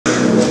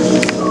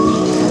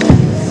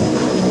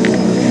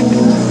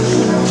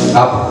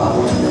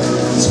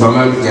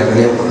Simama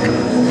mkiangalia huko.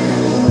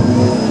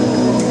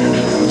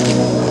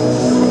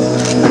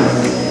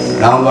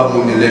 Naomba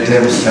mniletee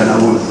msichana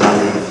huyu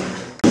pale.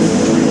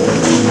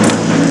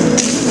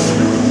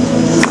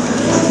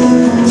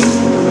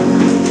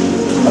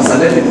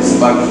 Asaleni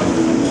msibaki.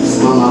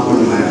 Simama hapo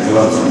ni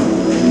maelekezo.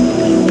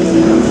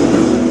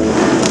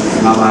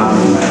 Simama hapo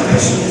ni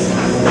maelekezo.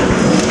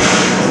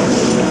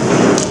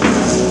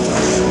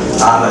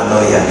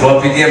 Haleluya.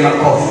 Tuwapigie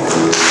makofi.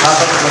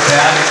 Hapa tuko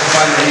tayari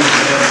kufanya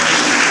hivi.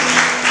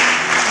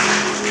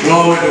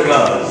 Glory to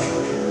God.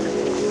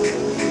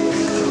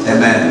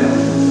 Amen.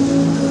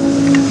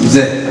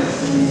 Mzee,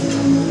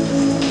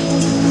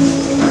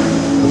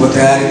 uko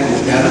tayari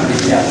kupeana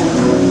picha yako?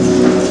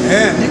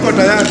 Niko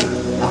tayari.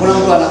 Hakuna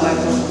mtu ana mic.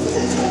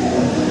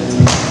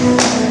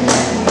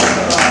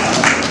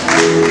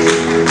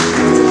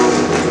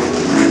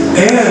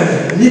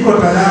 Niko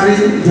tayari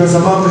ndio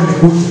sababu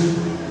nimekuja.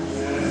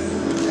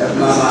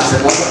 Mama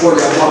asema kwa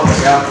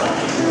hapo yako.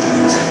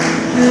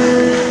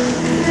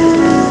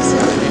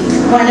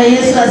 Bwana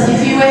Yesu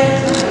asifiwe.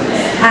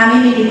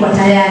 Mimi niko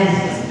tayari.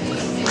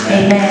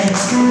 Amen.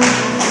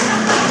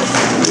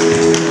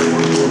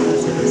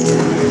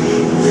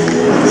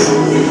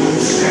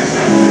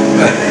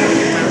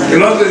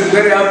 Kiungas is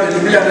very happy to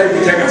be alive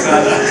with Kiungas.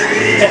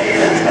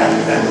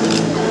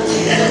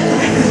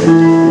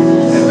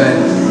 Amen.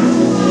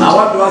 I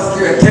want to ask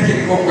you a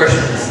technical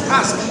question.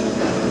 Ask.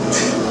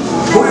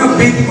 Huyu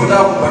binti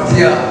unataka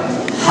kupatia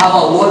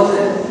hawa wote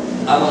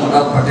ama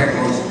unataka kupatia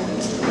close?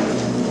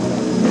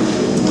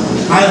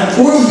 Haya,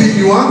 huyu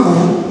binti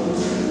wangu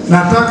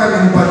nataka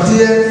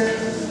nimpatie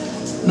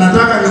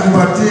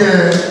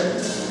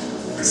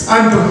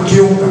Antony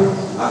Kiungas.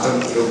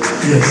 Antony Kiungas.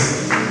 Yes.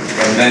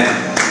 Amen.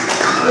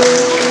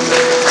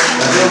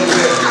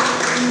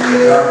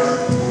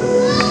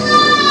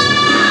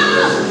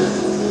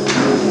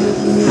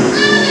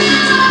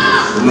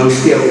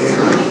 Unasikia huko?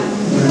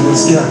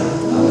 Unasikia?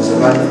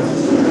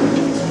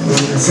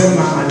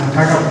 Anasema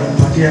anataka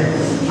kumpatia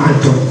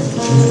Antony.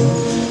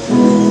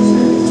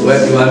 Wewe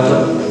ni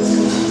Antony?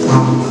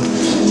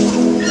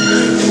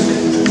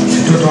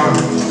 Mtoto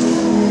wangu.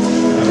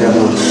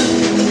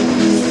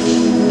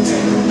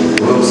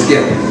 Unasikia?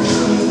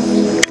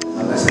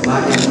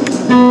 Anasemaje?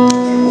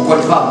 Uko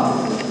fahamu?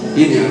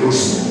 Hii ni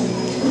harusi.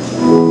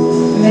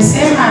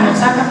 Nimesema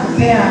anataka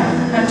kupea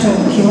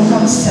Antony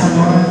Kiungas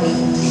msichana wake.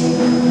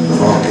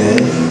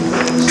 Okay.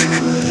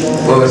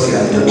 Wewe si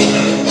Antony?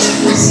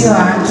 Sio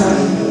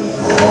Antony.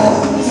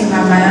 Ni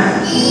mama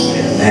yake.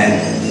 Amen.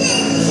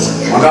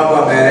 Wangapi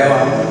wameelewa?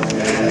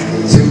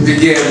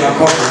 Simpigie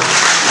makofi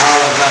hawa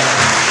wazazi.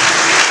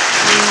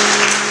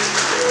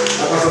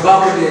 Na kwa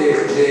sababu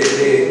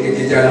ni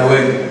kijana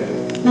wenu,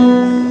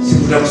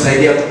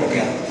 simtamsaidia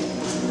kupokea.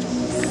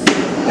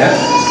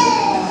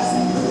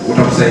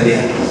 Utamsaidia.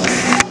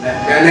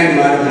 Nani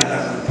mahali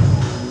mnataka?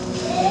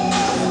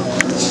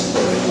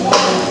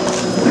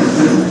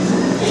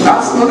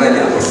 Kasi magani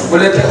hapo.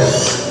 Kuleta.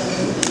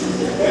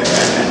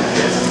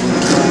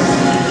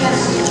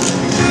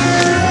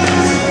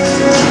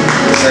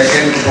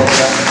 Saikeni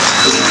kupokea.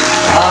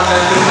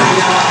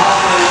 Hallelujah.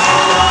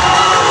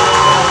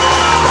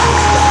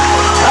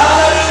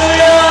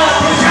 Hallelujah.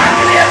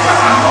 Tushangilie kwa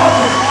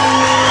pamoja.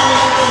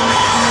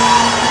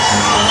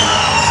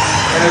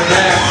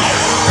 Amen.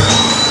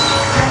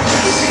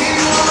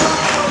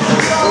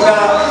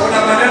 Kuna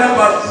maneno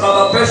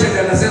baba President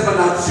anasema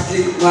na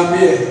tusikii,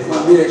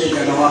 mwambie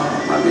kijana wako,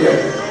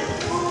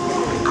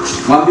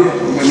 mwambie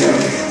mwenyewe.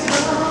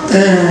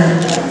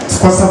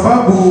 Kwa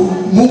sababu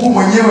Mungu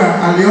mwenyewe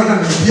aliona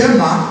ni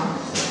vyema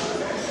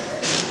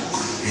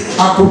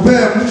akupee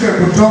mke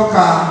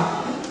kutoka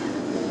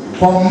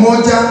kwa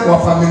mmoja wa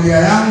familia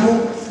yangu.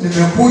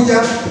 Nimekuja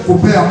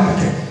kukupea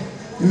mke,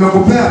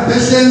 nimekupea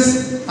patience,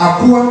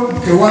 akuwa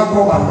mke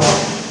wako wa ndoa.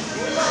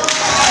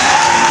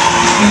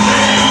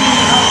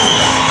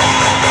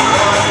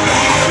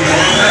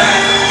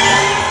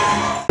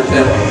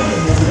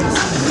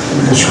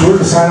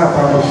 Nashukuru sana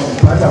kwa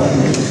kupata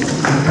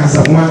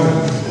mkaza mwana.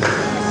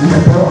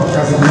 Nimepewa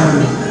mkaza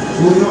mwana.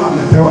 Huyo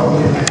amepewa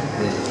mke.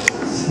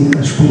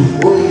 Nashukuru.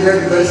 Wewe ni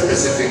very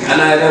specific.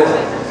 Anaelewa.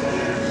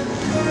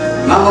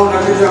 Mama una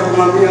kitu ya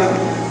kumwambia?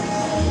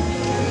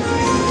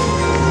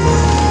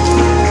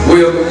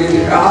 Huyo mwingine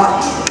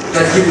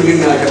tajibu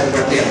nini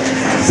atakupatia?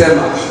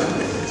 Sema.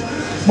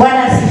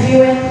 Bwana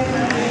asifiwe.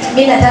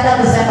 Mimi nataka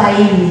kusema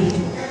hivi.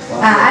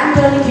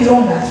 Antony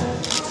Kiungas,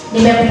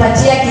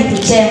 nimekupatia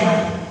kitu chema.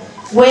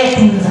 Wewe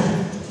tunza.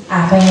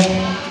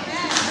 Amen.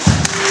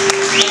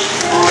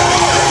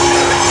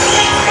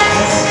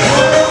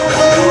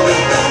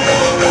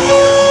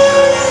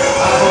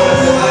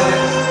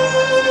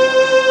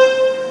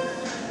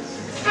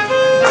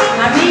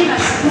 Mimi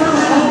nashukuru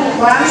Mungu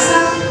kwanza.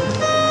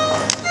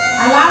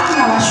 Alafu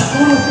na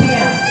washukuru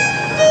pia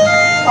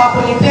kwa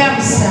kunipea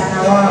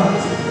msichana wangu.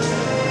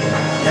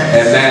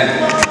 Amen.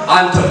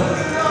 Antony.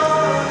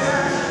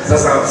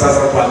 Sasa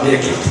kwambie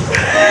kitu.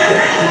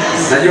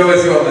 Najua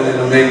wewe sio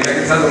maneno mengi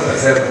lakini sasa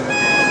utasema.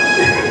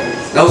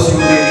 Na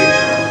usihubiri.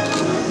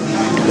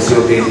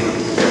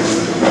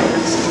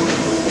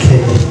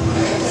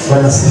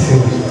 Bwana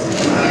sifiwe.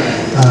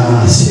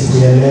 Siku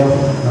ya leo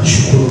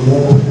nashukuru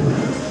Mungu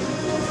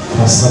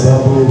kwa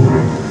sababu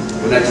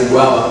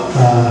unajibwawa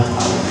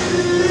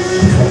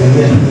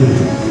familia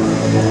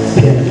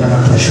hii. Pia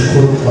nataka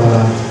kushukuru kwa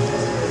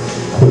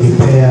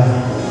kunipea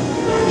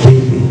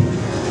bibi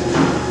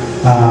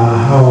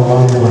hao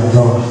wangu wa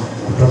ndoa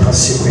kutoka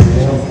siku ya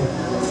leo.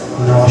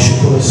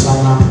 Nawashukuru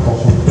sana kwa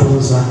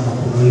kumtunza na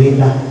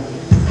kumlinda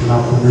na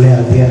kumlea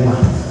vyema,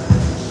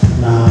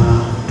 na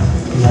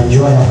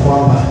najua ya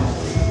kwamba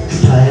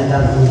tutaenda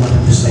na Mungu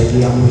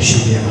atatusaidia kuishi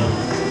vyema.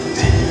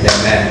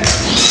 Amen.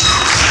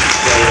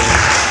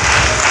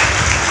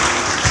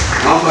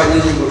 Naomba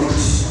nyinyi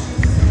mrudi,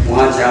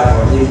 mwache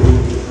hapo nyinyi.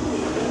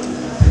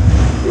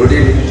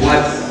 Rudini,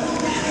 mwache.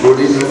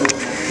 Rudini.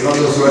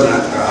 Tunaweza sio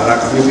na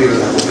haraka mimi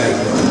na kupenda.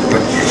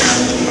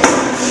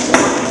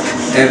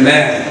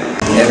 Amen.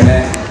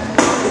 Amen.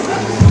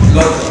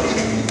 Lord.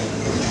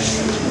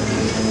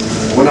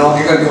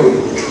 Unahakika ndio?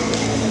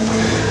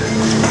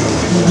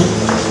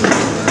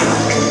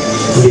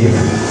 Ndio.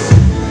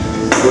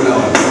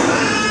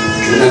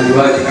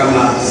 Unajuaje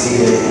kama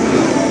sie?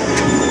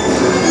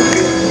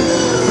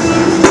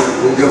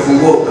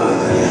 Ungefunguka.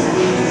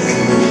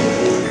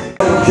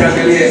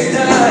 Mshangilie.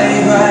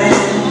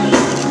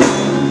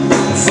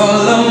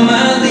 Follow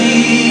my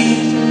lead.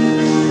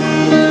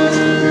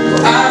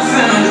 I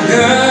found a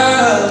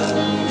girl,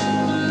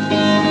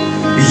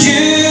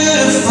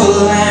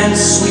 beautiful and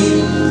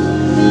sweet.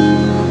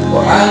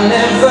 Well, I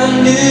never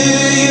knew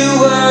you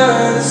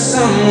were the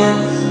someone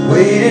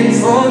waiting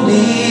for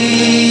me.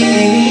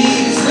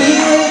 'Cause we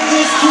were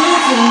just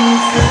kids and we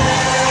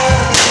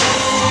fell.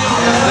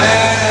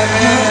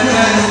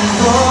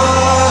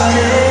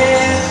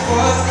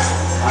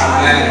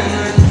 Amen.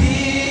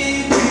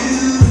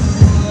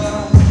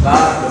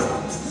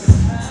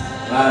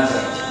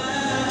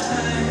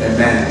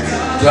 Amen.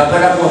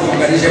 Tunataka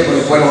kuwafunganisha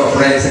polepole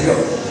wafurahi, sio?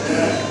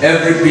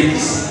 Every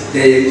beat,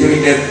 they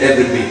enjoy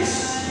every beat.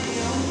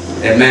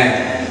 Amen.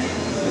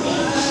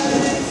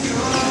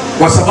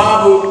 Kwa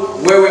sababu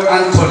wewe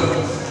Antony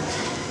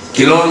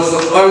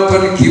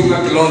Kiungas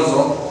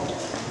Kilonzo,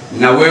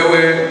 na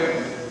wewe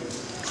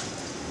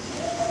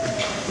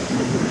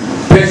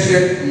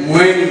Patient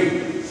Mweni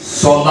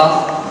Sola,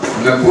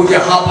 mmekuja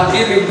hapa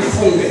ili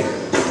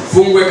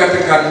mfungwe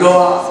katika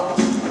ndoa.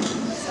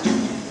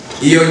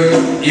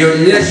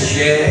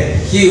 Ionyeshe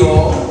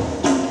hiyo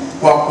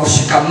kwa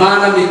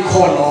kushikamana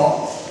mikono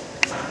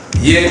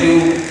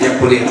yenu ya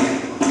kulia.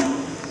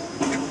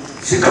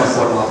 Shika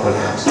mkono wako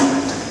leo.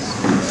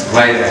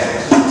 Right there.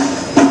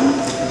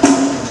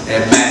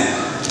 Amen.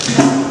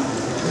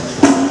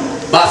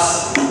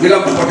 Basi bila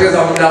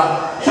kupoteza muda,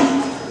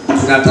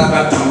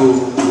 tunataka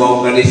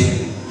tuwaunganishe.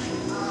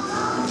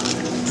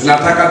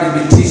 Tunataka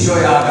thibitisho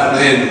ya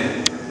agano yenu.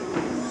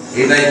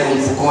 Ila iko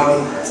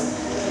mfukoni,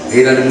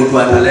 ila ni mtu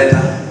ataleta.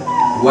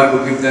 We want to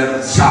give them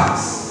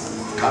chance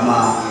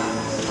kama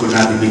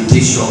kuna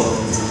thibitisho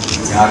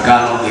ya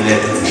agano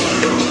iletwe.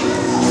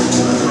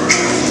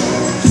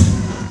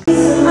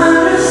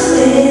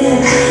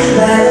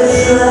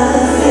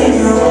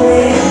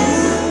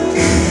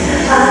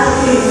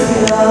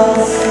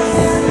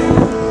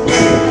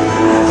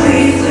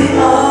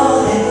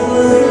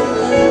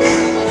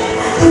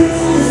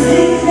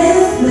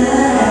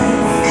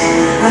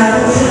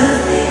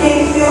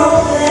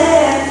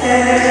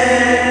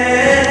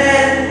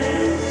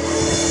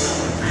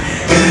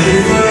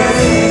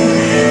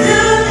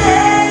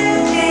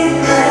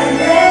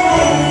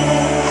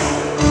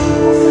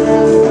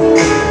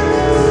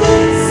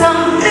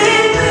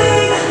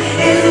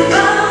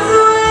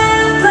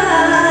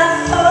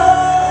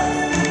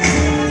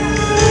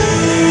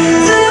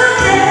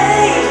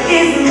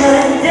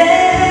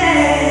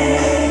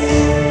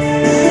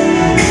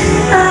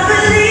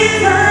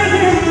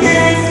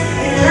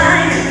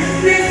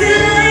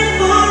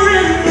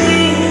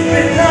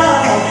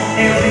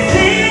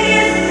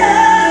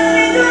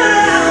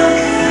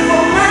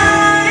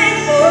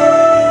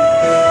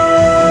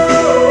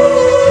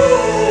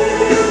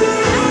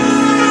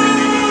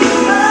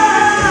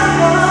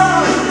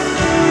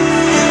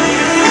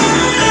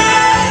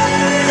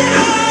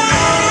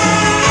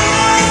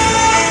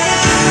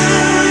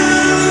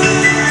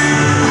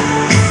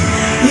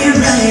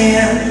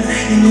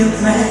 In your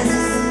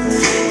presence,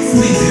 it's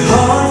made it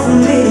hard for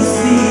me to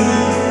see,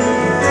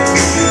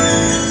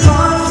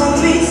 hard for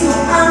me to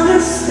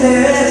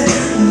understand.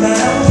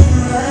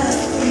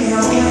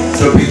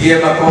 Tupigie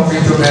makofi.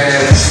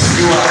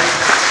 Tumejua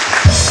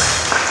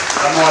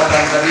kama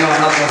Watanzania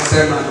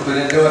wanaposema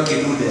tumeletewa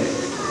kidude.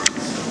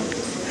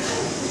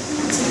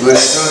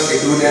 Tumeletewa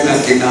kidude na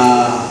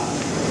kina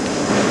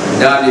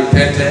ndani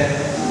pete.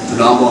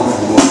 Tunaomba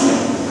ufunguo.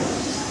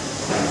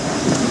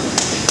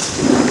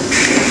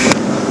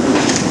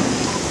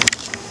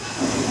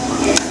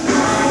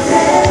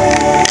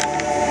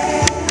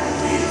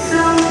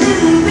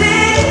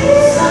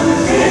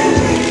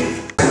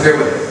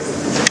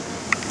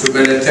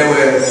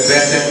 Tumeletewe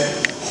pete.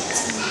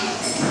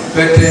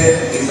 Pete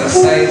is a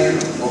sign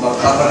of a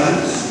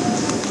covenant.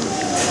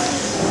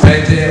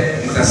 Pete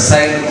is a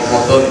sign of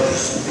authority.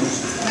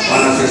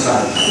 Bwana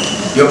sasa.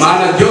 Ndio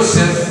maana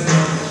Joseph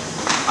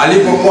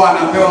alipokuwa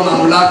anapewa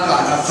mamlaka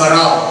na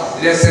Farao,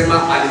 ile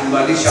sema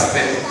alimvalisha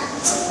pete.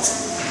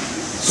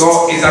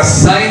 So it's a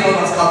sign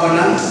of a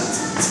covenant,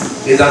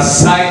 it's a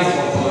sign of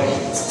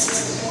authority.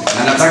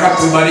 Na nataka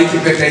kubariki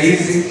pete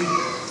hizi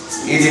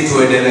ili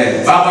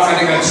tuendelee. Baba,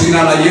 katika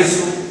jina la Yesu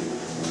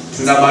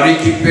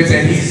tunabariki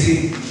pete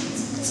hizi.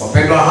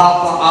 Wapendwa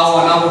hapa au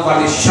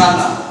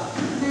wanapovalishana,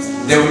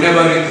 they will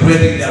never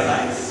regret in their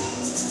life.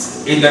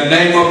 In the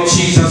name of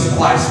Jesus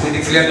Christ, we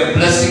declare the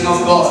blessing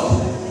of God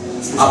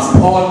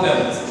upon them,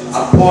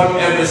 upon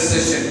every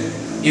session,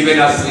 even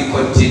as we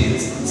continue.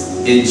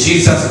 In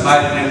Jesus'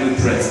 mighty name we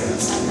pray.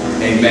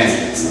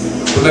 Amen.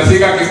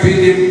 Tumefika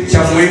kipindi cha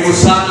muhimu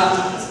sana,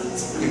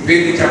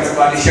 kipindi cha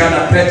kuvalishana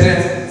pete,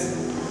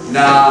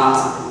 na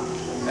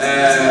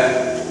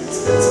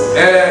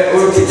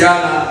huyu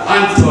kijana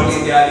Antony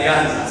ndiye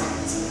alianza,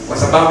 kwa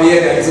sababu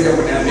yeye alikuja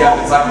kuniambia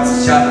amepata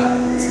msichana.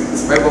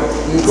 Kwa hivyo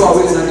mtu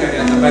awili nani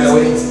alianza? By the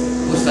way,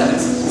 ustani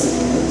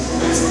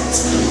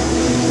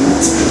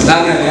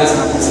nani alianza?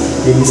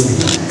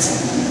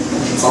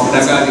 Kwa muda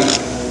gani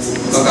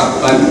toka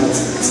kubali?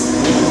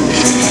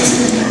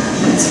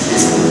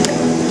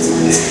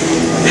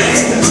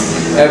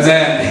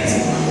 Amen.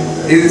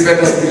 Hizi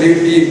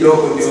pete hii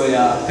ndogo ndio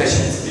ya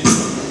patience.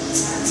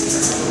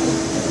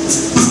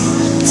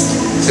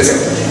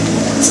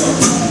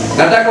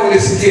 Nataka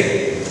unisikie.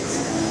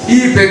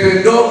 Hii pete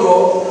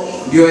ndogo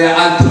ndio ya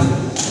Antony.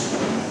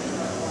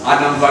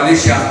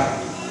 Anamvalisha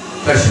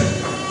patient.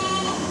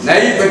 Na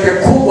hii pete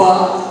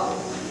kubwa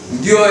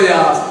ndio ya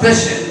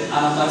patient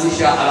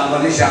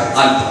anamvalisha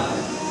Antony.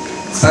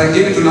 Sasa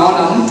hivi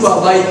tunaona mtu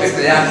ambaye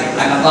pete yake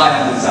anavaa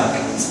ya mwenzake.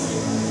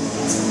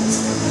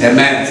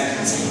 Amen.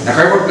 Na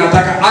kwa hivyo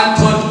tunataka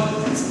Antony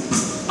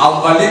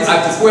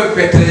achukue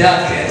pete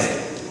yake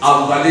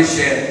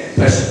amvalishe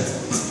patient.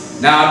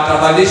 Na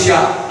atavalisha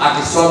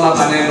akisoma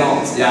maneno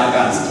ya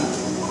agano.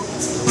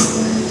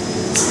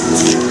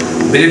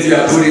 Believe you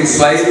are good in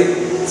Swahili.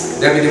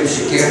 David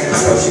mshikie,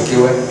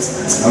 atashikiwe.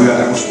 Na huyo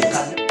atakushika.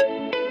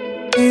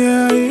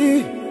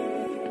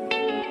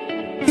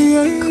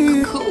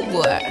 Cool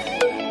boy.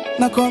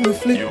 Now call me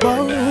Flip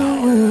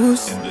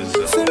Boss.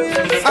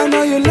 I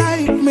know you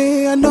like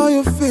me, I know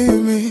you feel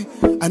me,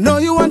 I know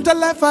you want a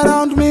life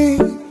around me.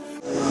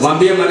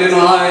 Mwambie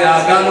maneno haya ya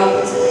agano,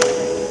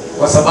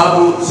 kwa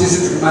sababu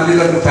sisi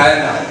tukimaliza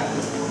tutaenda.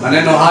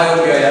 Maneno hayo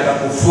ndio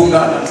yatakufunga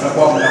na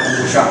tutakuwa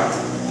mnakumbushana.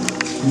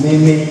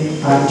 Mimi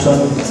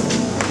Antony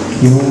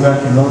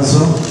Kiungas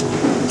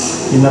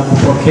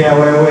ninakupokea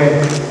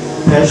wewe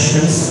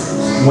Patience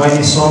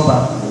Mweni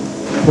Somba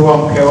kuwa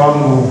mke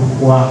wangu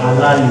wa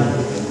halali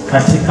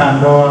katika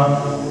ndoa,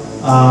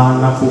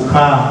 na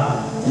kukaa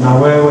na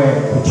wewe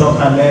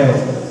kutoka leo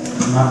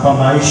na kwa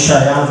maisha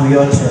yangu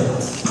yote.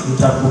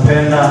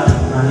 Nitakupenda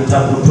na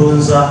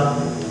nitakutunza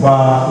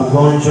kwa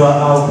ugonjwa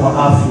au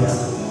kwa afya,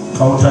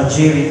 kwa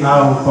utajiri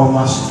au kwa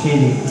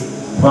umaskini,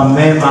 kwa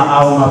mema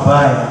au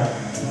mabaya.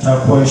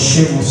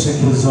 Nitakuheshimu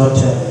siku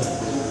zote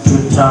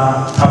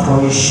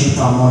tutakapoishi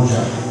pamoja.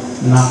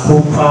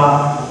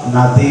 Nakupa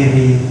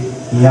nadhiri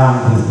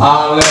yangu.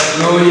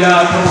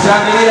 Hallelujah.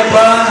 Tumshangilie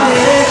Bwana.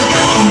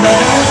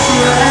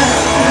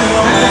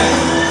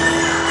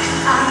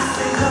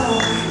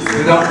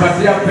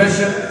 Tunampatia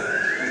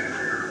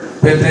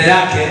pete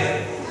yake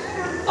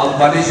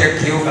amvalishe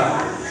Kiungas.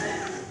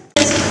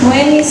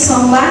 Mweni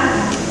Somba,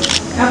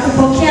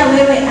 nakupokea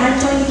wewe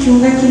Antony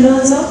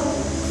Kiungas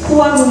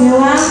kuwa mume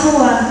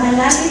wangu wa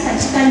halali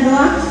katika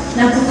ndoa,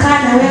 na kukaa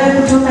na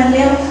wewe kutoka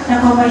leo na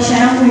kwa maisha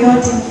yangu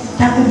yote.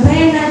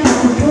 Nakupenda,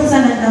 nakutunza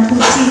na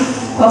nakutii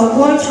kwa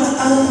ugonjwa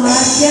au kwa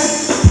afya,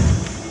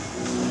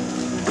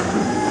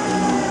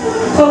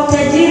 kwa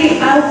utajiri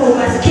au kwa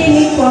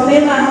umaskini, kwa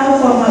mema au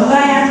kwa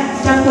mabaya.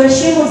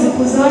 Nitakuheshimu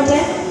siku zote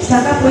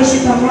tutakapoishi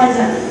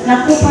pamoja.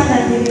 Nakupa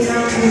nadhiri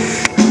yangu.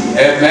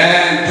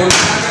 Amen.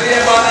 Tumshangilie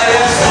Bwana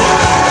Yesu.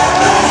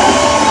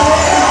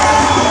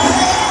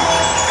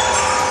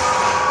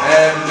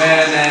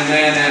 Amen,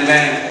 amen,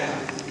 amen.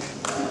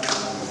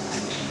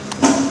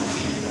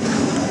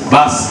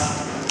 Basi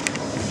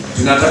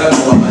tunataka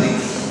kuwabariki.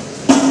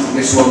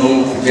 Yesu wa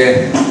Mungu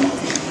kujeni.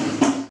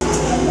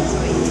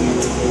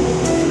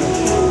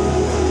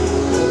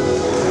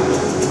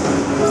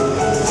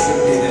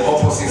 The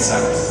opposite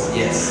side.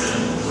 Yes.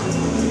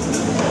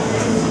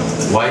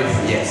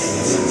 Wife, yes,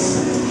 yes, yes.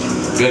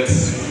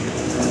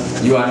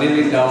 Good. You are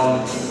kneeling down.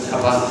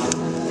 Hapa.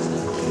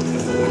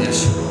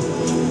 Onyesha.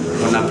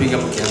 Wanapiga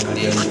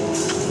mkiangalia huko.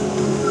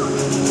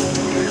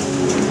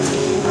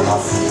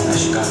 Alafu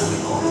nashikana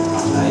mikono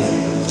namna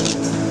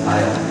hii.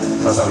 Haya,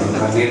 sasa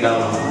mkaenda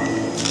down.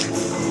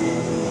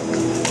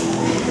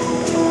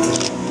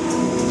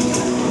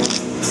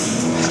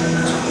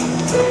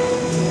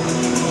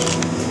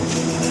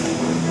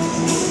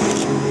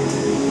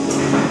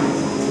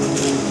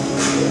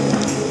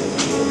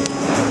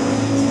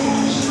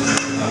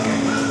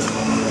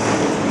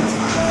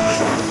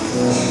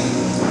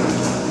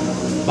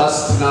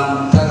 Basi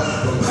tunamtaka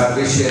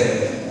tumkaribishe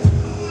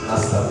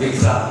Pastor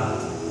Victor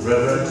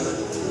Reverend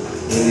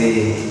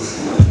ili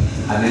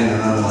anene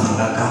nalo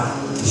haraka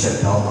kisha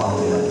tutaomba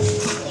ombi la mwisho.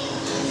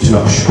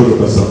 Tunakushukuru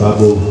kwa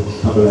sababu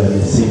kabla ya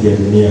misingi ya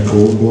dunia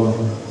kuumbwa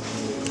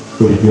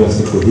ulijua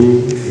siku hii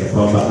ya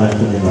kwamba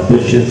Antony na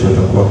Patience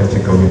watakuwa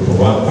katika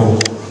uwepo wako.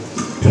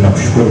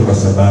 Tunakushukuru kwa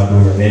sababu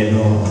ya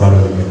neno ambalo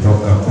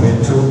limetoka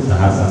kwetu na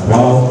hasa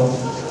kwao.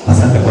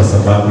 Asante kwa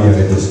sababu ya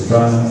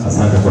registrar,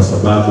 asante kwa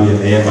sababu ya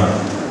neema.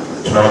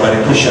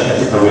 Tunawabarikisha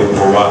katika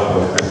uwepo wako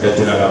katika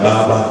jina la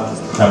Baba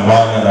na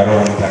Mwana na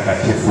Roho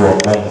Mtakatifu wa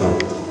Mungu,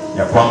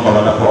 ya kwamba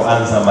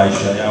wanapoanza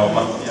maisha yao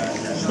mapya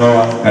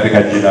ndoa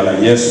katika jina la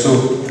Yesu,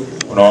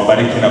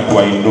 unawabariki na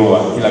kuwainua.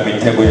 Kila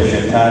mitego ya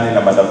shetani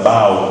na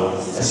madhabahu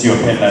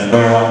yasiyopenda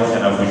ndoa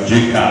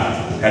yanavunjika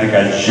katika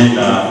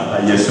jina la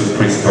Yesu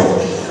Kristo.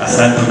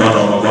 Asante Bwana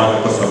wa mabwana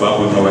kwa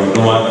sababu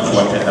utawainua na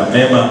kuwatenda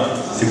mema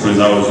siku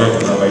zao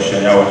zote na maisha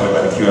yao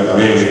watabarikiwa na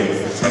wewe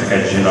katika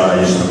jina la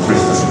Yesu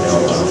Kristo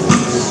tunaomba.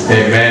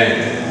 Amen.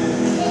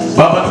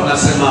 Baba,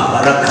 tunasema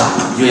baraka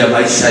juu ya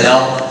maisha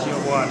yao.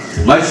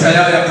 Maisha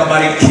yao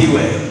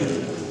yakabarikiwe.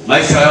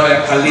 Maisha yao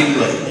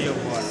yakalindwe.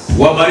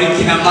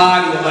 Wabariki na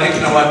mali, wabariki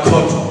na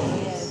watoto.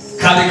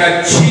 Katika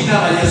jina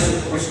la Yesu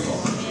Kristo.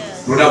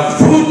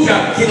 Tunavunja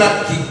kila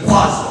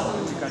kikwazo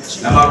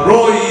na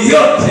maroho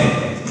yote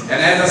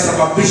yanaweza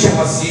sababisha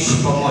wasiishi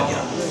pamoja.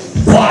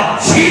 Kwa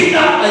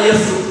jina la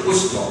Yesu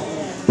Kristo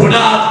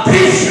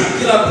tunaapisha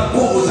kila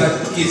nguvu za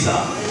giza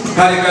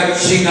katika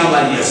jina la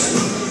Yesu.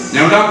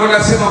 Na unako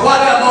nasema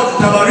wale ambao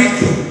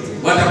tutabariki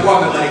watakuwa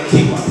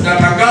wamebarikiwa.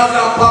 Tunatangaza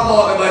kwamba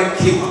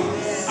wamebarikiwa.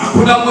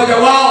 Hakuna mmoja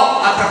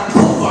wao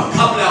atakufa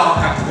kabla ya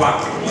wakati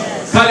wake.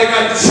 Katika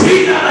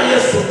jina la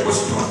Yesu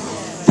Kristo.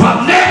 Kwa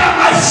neema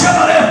maisha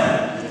marefu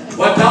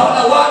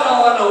wataona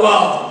wana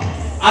wao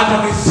hata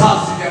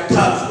vizazi vya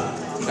tatu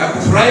na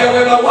kufurahia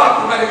wema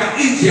wako katika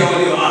nchi ya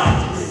walio hai.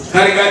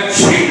 Katika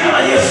jina la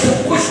Yesu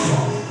Kristo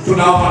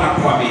tunaomba na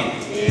kuamini.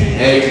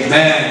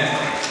 Amen.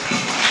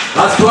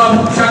 Basi wapo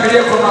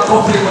kushangilia kwa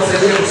makofi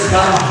kuwasaidia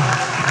kusimama.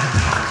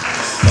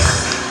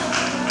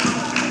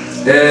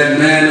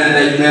 Amen and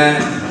amen.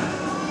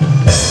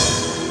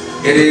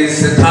 It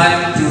is the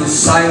time to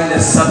sign the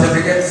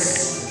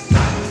certificates,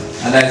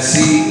 and I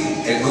see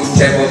a good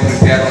table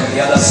prepared on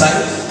the other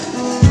side.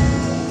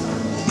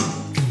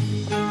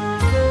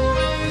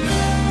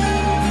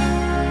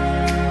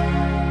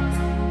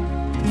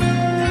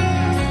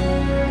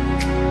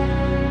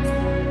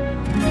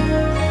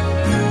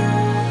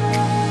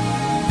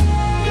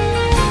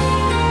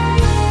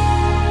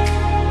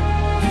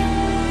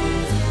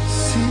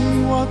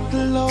 See what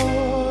the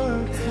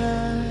Lord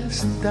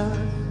has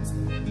done.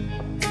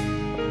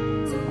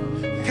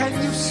 Can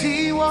you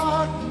see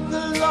what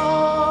the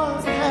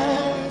Lord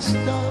has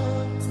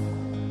done?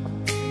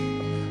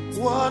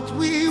 What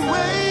we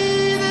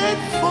waited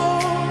for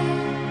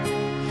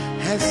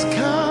has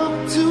come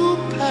to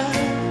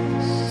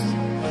pass.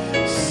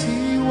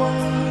 See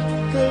what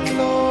the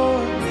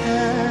Lord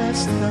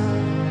has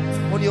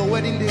done. On your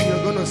wedding day,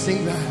 you're gonna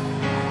sing that.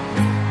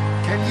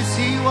 Can you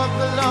see what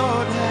the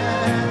Lord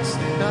has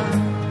done?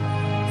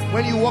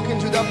 When you walk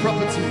into that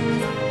property,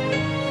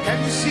 can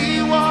you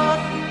see what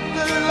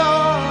the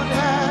Lord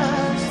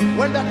has?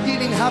 When that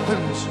healing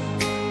happens,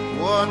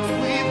 what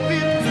we've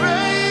been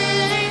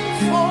praying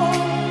for,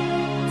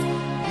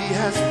 He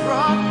has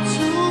brought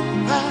to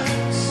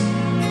pass.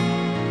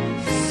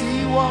 See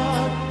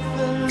what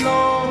the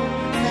Lord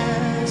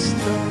has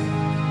done.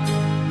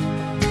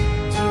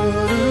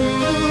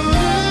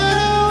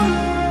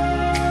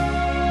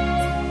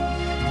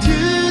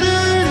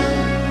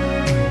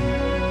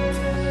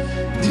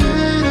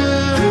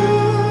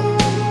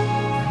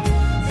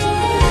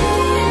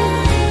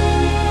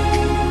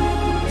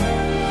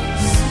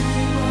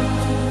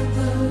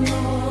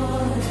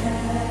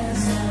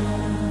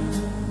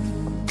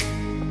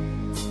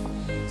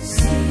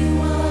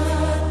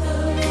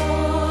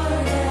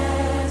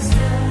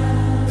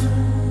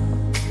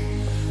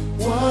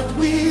 What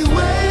we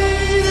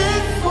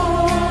waited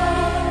for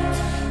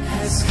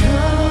has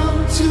come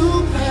to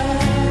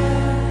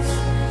pass.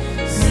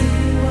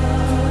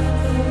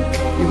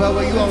 If I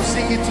were you, I'll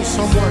sing it to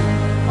someone.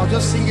 I'll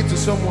just sing it to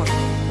someone.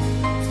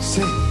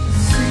 Say,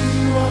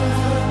 see what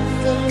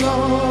the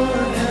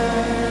Lord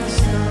has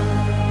done.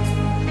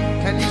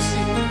 Can you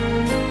see?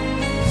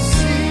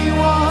 See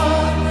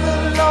what the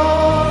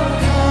Lord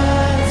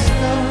has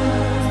done.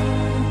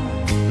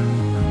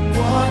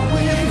 What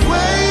we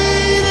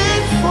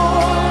waited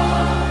for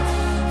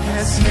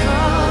has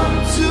come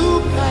to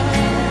pass.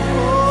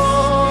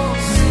 Oh,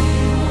 see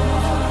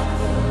what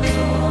the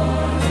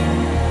Lord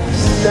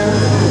has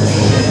done.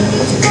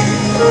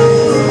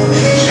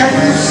 Can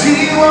you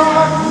see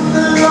what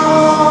the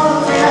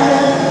Lord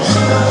has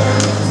done?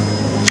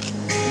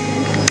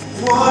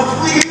 What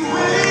we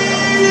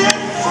waited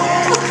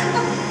for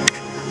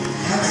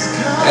has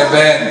come.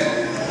 Amen.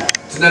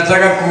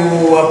 Tunataka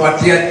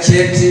kuwapatia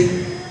cheti.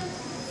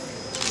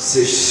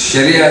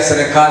 Sheria ya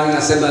serikali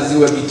nasema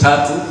ziwe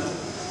vitatu.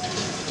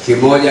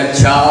 Kimoja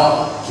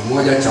chao,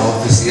 kimoja cha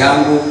ofisi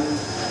yangu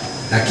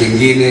na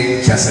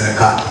kingine cha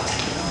serikali.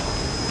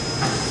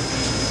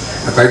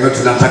 Na kwa hivyo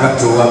tunataka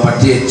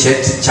tuwapatie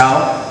cheti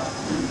chao,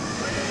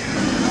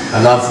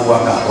 alafu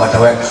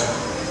wataweka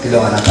kile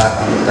wanataka.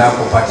 Nataka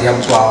kupatia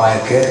mtu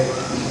aweke,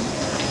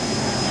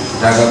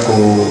 nataka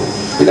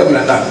kile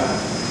mnataka.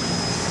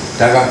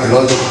 Nataka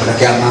Kilonzo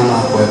kupelekea mama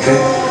akuweke.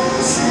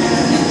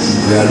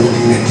 We are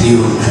looking at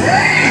you.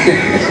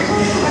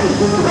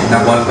 Na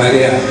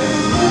kuangalia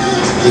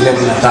kile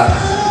mnataka.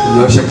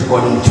 Nyosha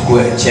mkono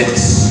mchukue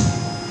cheti.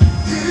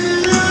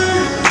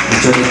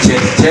 Hicho ni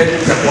cheti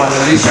cha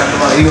kuanzisha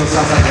kwa hiyo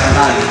sasa ni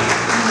halali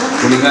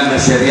kulingana na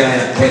sheria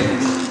ya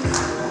Kenya.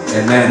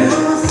 Amen.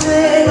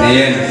 Ni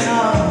yenu.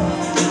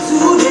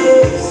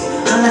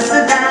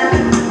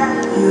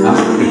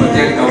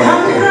 Nipatie kawa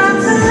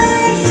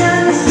yake.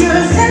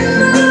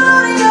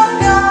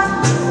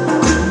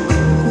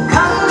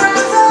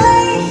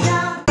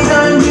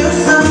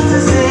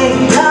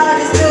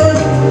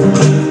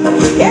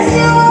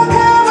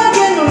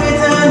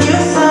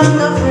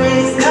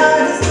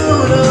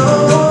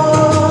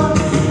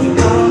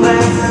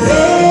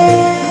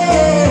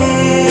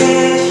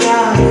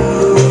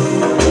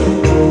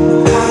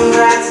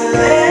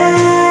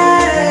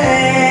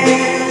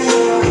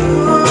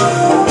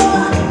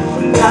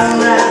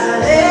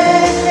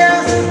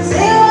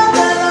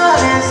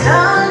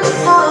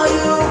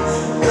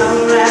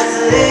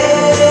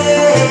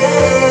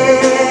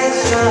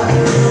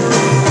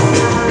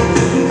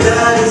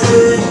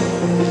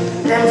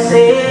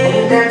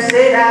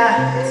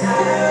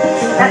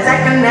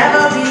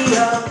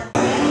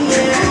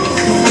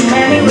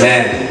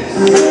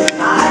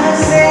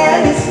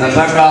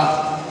 Nataka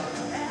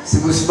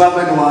siku sababu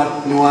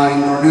ni wa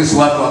introduce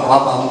watu wako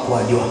hapa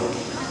hamkuwajua.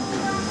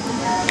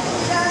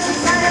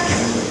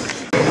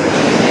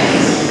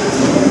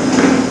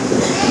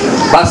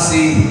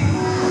 Basi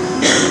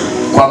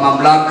kwa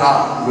mamlaka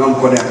ndio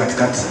mkono ya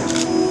katikati.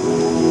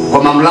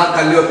 Kwa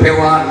mamlaka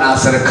iliyopewa na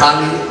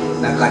serikali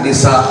na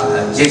kanisa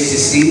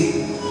JCC,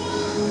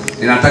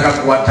 ninataka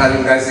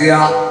kuwatangazia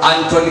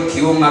Antony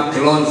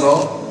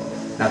Kilonzo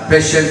na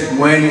Patience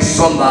Mweni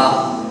Somba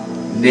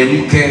ni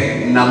mke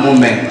na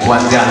mume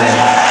kuanzia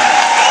leo.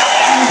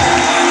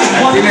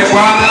 Lakini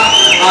Bwana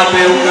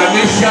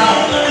ameunganisha,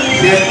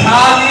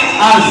 shetani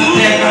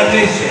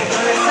asitenganishe.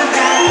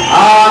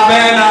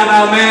 Amen and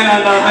amen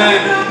and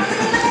amen.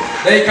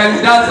 They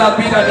can dance a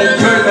bit and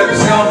enjoy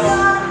themselves.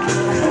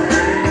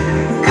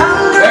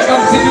 Weka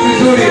mziki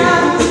vizuri.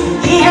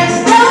 He has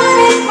done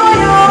it for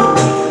you,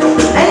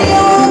 and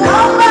you will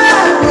come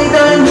back with a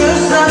new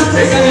song to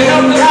sing.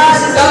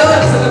 God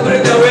is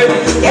celebrate the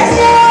wedding. Yes,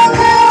 you will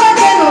come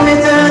again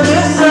with a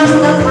new song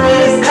to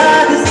praise.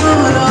 God is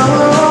good, oh,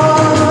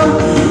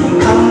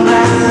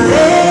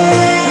 congratulations,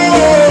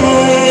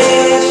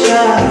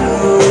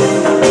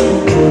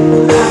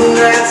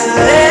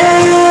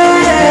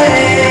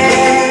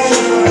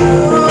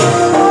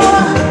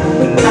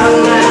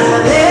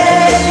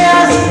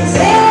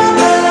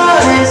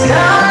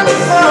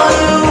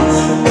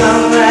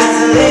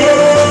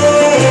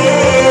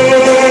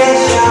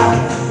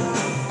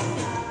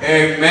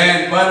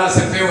 Amen. Bwana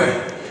asifiwe.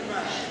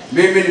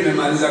 Mimi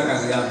nimemaliza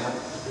kazi yangu.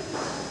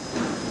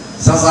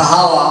 Sasa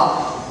hawa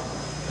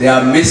they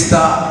are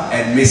Mr.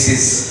 and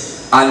Mrs.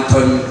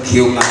 Antony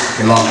Kiungas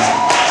Kilonzo.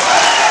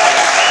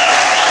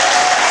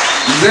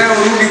 Mzee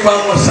urudi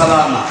kwako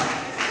salama.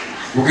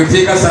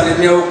 Ukifika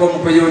salimia huko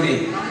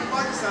Mpuyuni.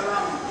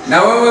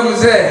 Na wewe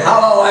mzee,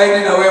 hawa waende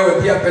na wewe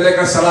pia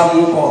peleka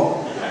salamu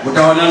huko.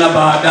 Mtaonana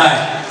baadaye.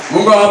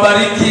 Mungu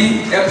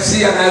awabariki.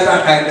 MC anaweza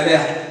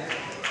akaendelea.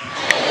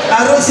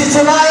 Harusi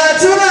tunayo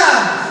tuna.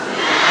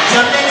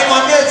 Jamani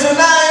mwambie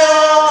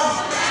tunayo.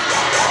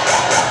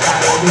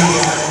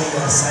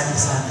 Asante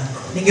sana.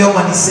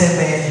 Ningeomba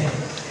niseme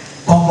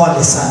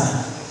kongole sana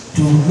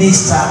to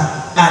Mr.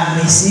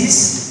 and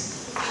Mrs.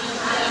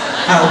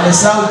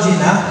 Umesahau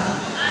jina.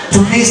 To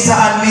Mr.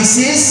 and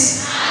Mrs.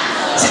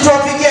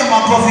 Situwapigie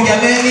makofi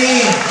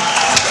jameni.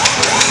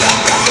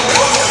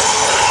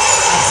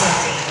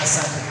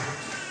 Asante.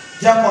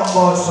 Jambo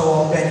ambalo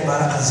tunawaombea ni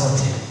baraka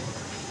zote.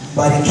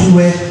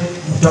 Barikiwe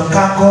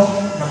mtokako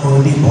na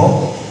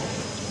mrudipo.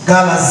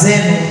 Gala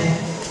zenu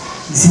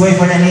zisiwahi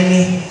fanya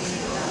nini?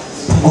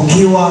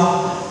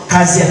 Pungukiwa.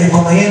 Kazi ya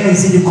mikono yenu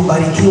izidi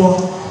kubarikiwa.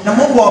 Na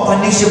Mungu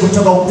awapandishe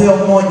kutoka upeo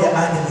mmoja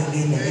hadi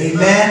mwingine.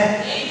 Amen.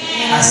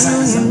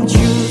 Asante.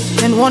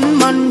 In 1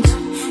 month,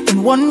 in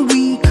 1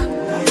 week,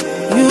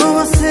 you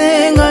will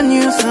sing a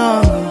new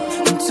song.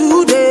 In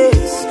 2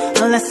 days,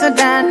 lesser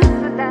than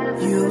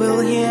you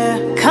will hear.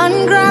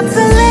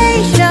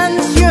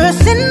 Congratulations, you're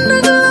in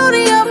the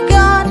glory of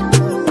God.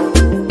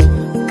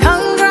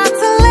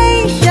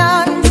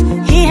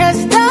 Congratulations, He has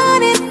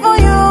done it for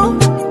you,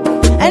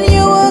 and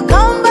you will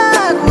come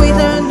back with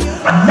a new.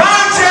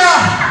 Moja!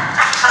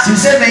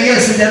 Siseme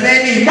Yesu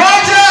jameni.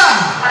 Moja!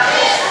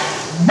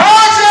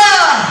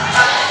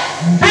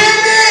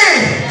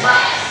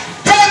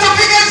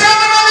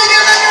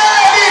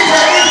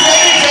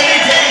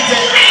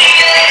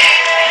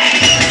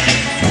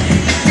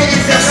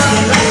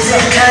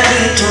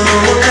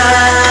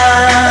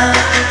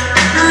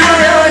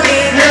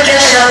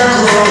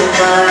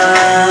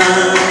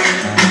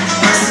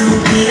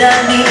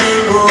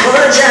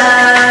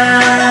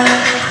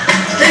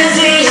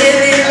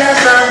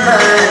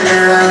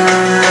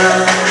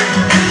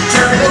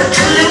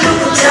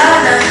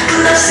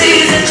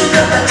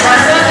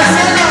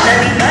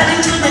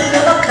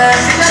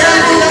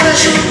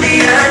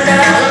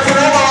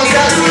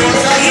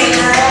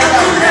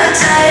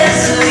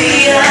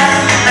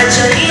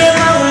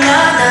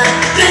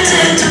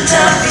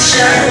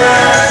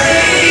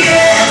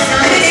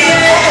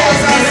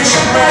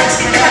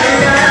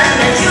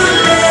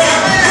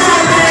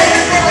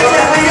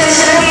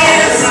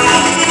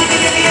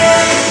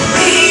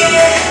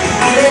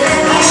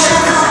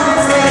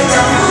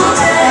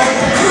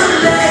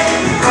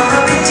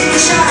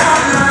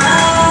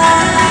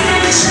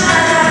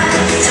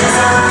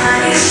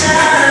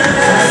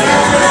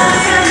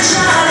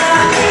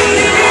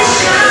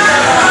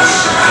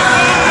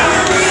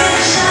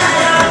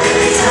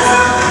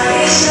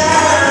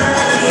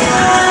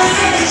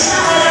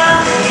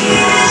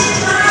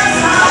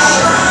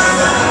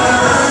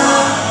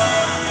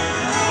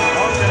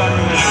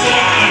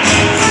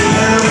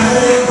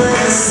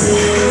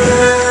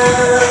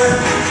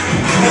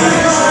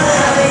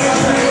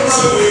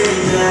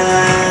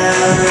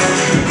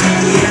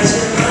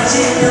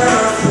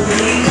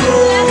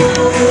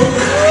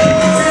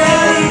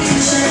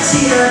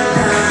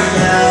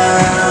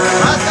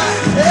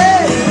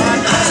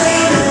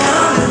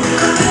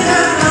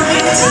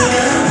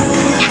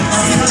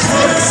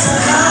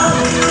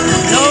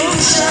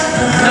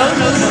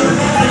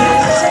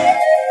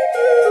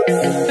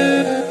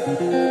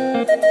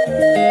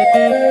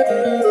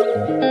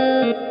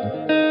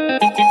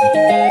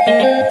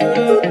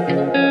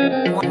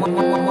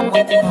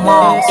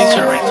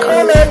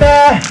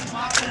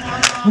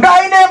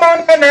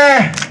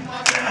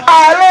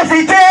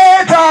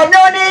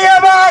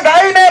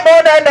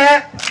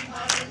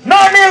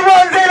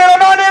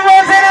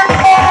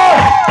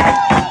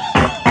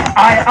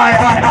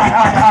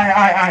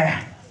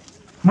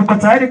 Mko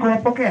tayari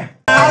kuwapokea?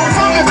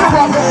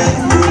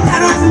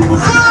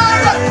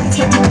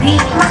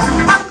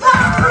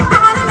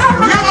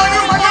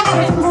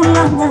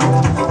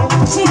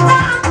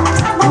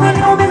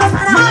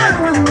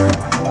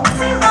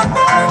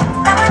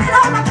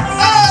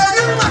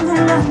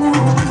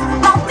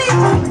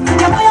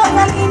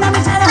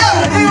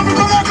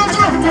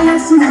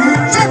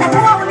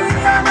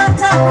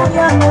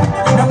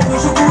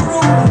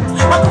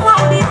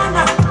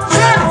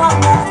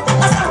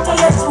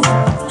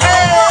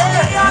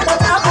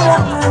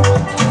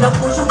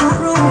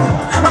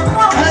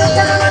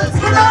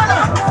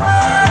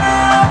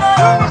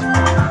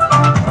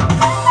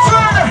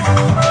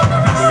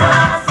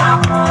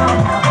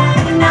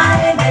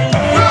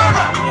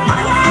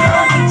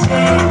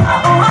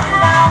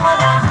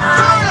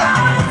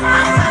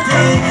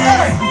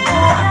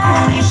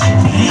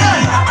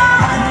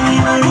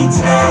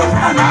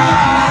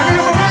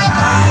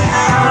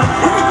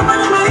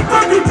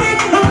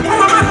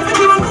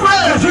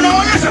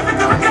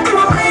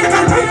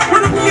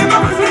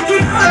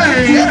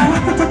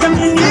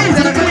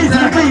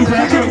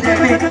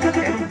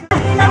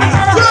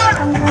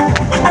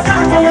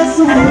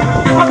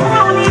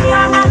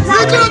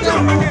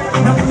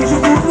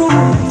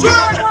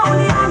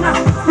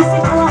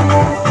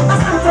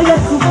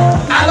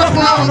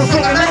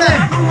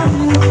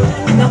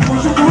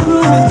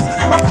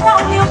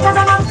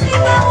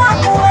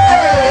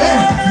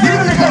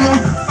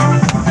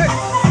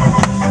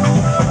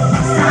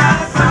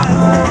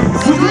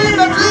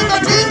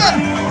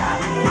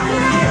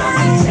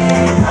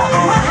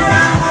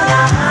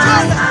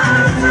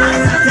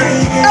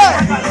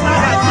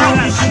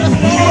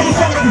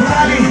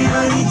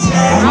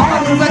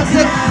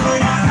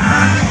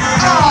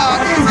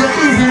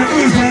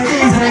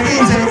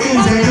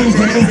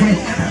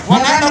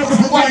 Wanaenda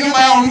kufungua nyumba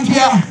yao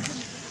mpya,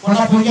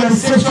 wanapoingia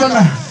reception,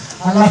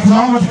 alafu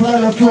naomba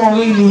tulale wakiwa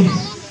wawili.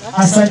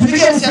 Asante.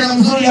 Pigia msichana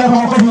mzuri hapa,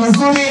 makofi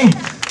mazuri.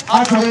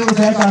 Hata wewe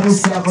utaweka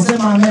harusi yako.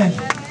 Sema amen.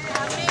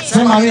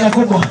 Sema amina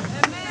kubwa.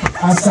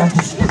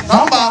 Asante.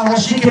 Naomba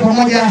washike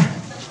pamoja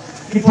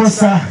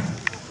kiposa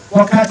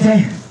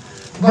wakati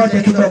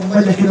ngoja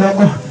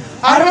kidogo.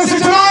 Harusi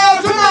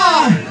tunayo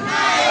tuna.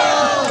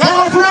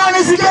 Kama tunayo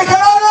nisikie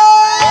kelele.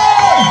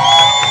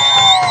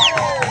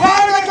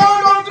 Bwana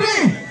count on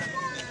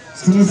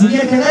 3. Nisikie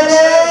kelele.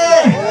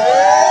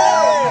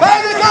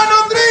 Bwana count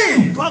on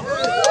 3.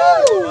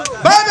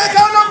 Bwana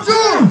count on 2.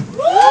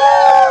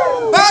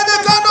 Bwana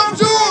count on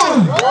 2.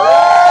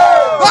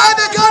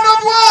 Bwana count on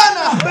 1.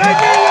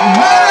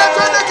 Bwana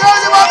twende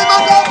kazi bwana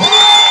makofi.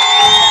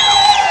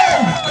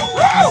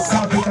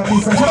 Asante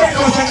kabisa.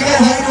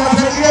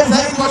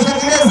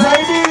 Washangilia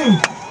zaidi.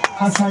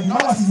 Asante.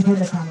 Naomba sisi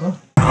tuende kando.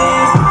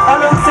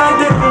 Alongside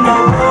the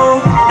window,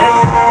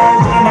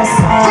 and my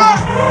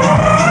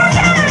song.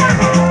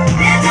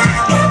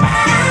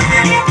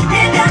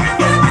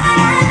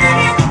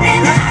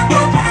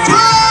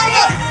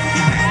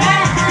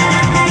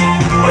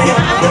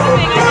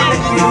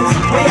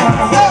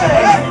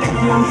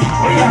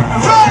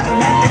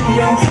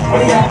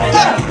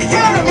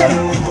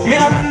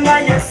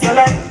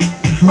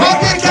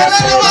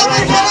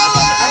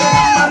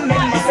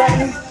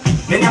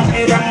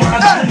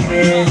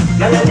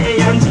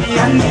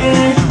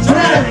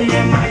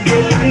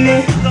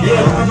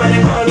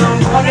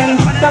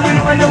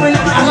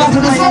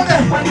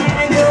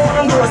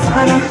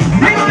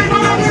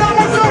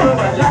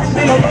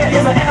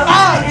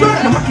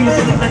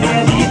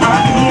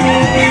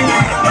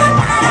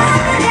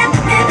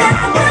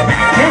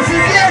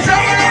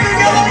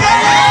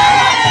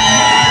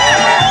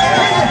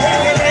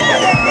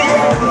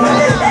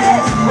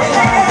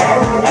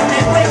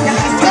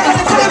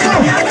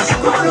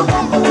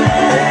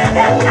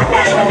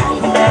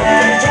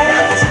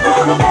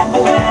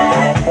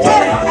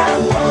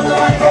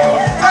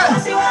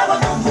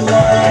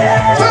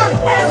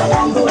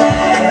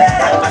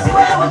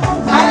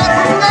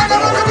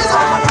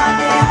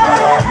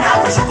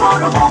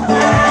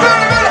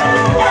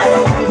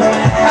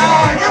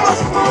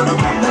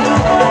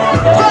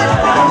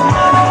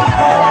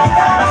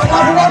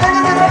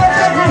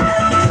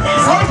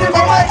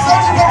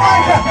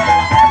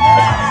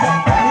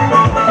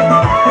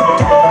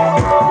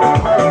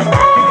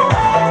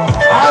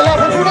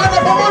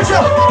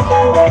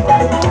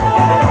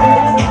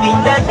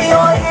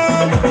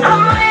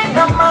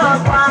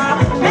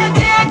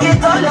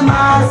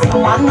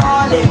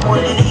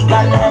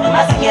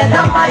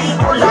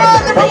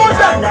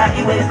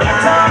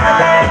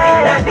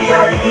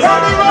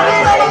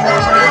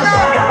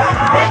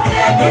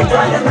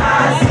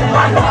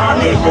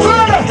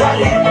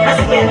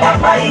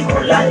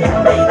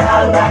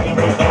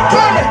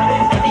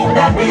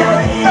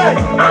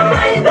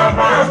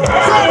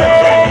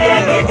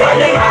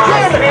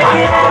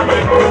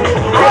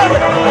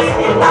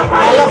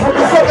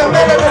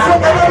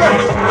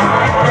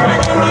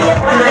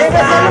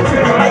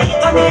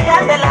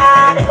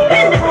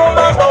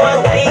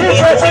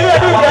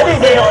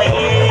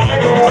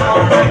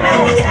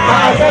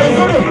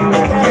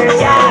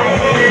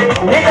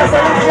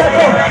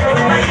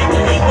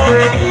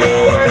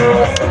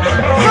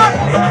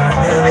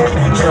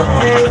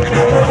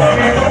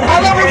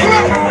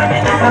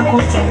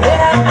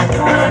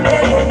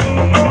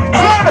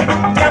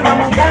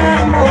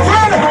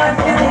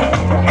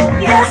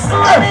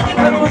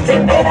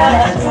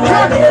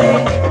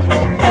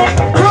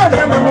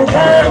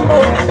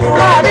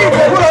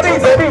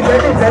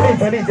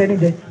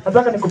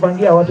 Nataka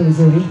nikupangia watu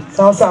vizuri.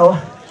 Sawa sawa.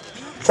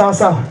 Sawa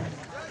sawa.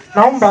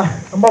 Naomba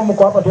ambao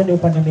mko hapa twende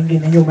upande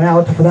mwingine nyuma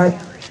yao tafadhali.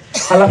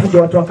 Alafu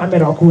ndio watu wa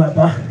kamera wakuu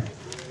hapa.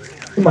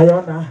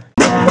 Umeona?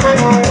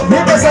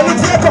 Nipe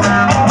saluti yako.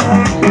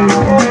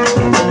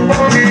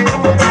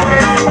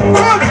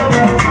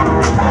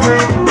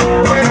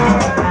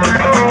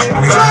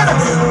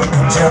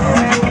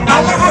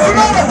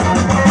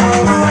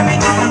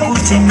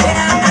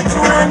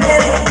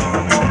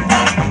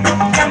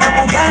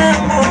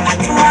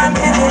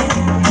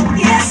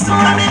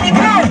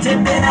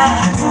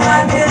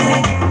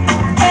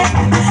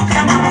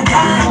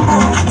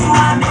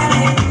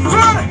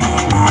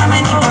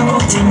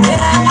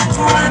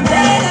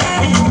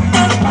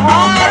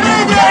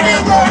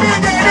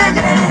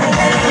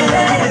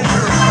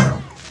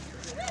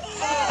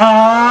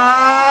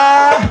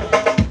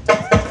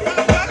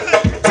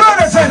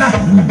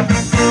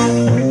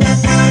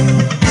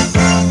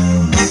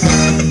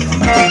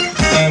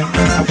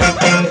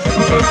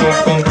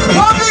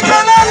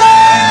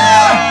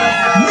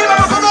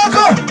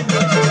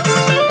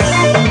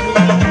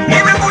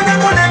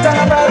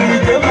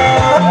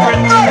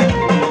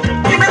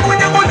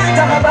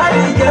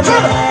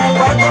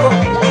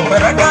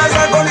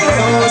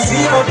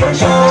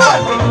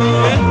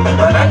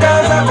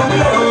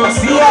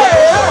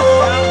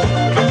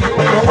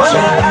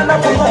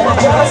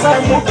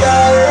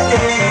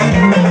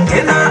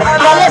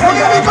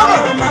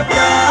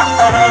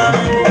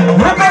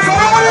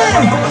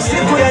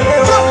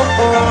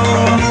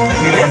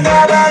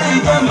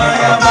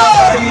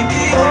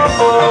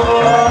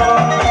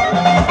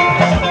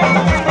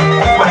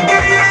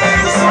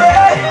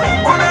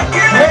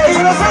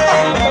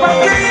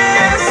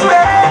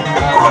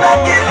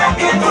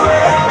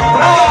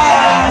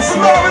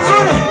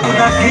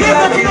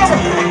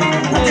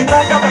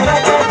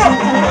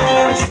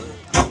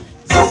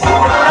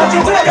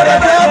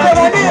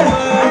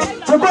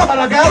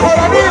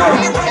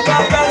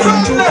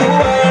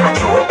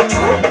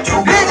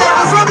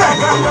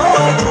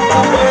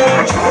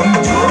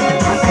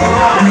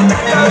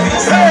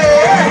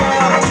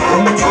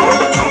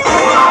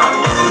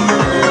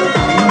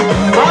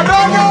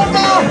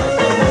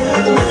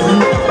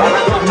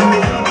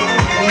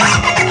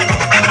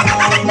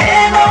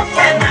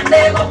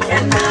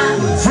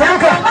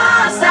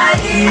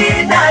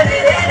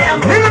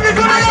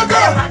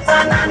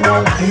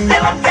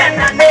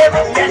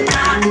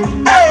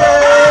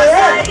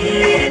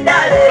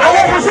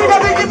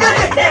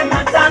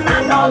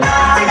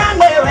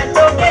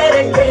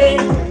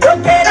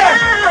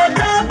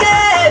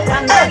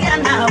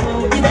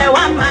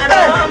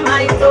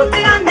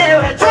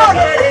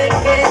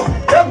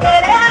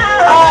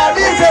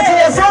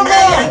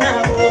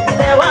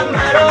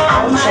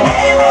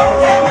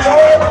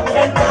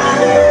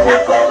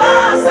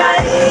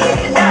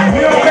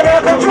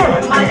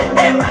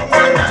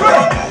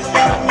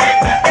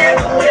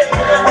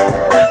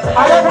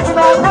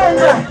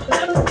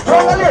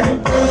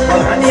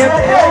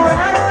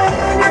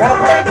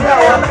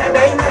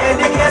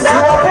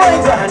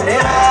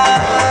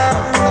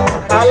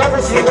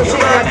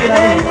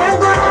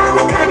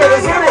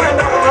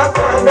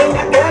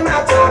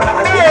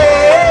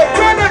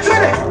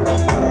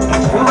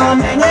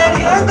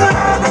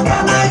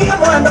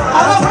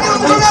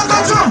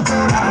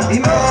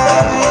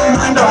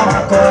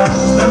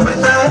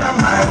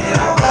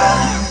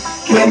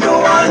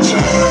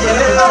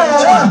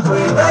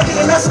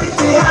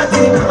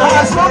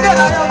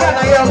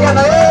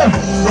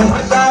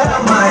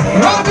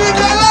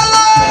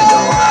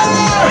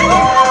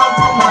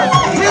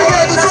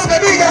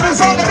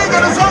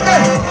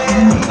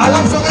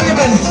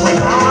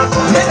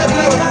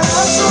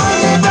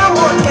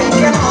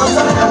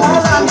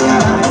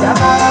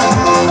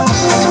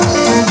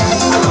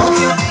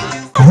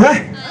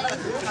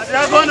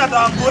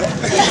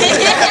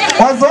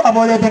 Kwanza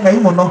aboye tenga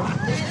imono.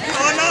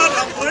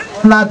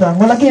 Nata,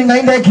 ngola kinga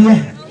indekie.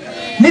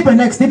 Nipe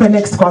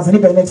next kwanza,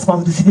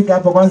 tusifike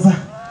hapo kwanza.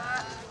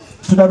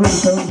 Tutarudi.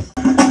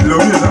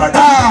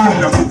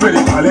 La poupée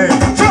des palais,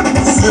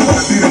 c'est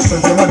parti le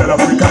changement de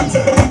l'Africaine.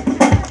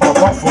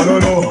 Papa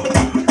Fololo,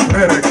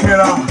 Frère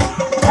Kera,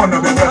 on a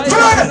besoin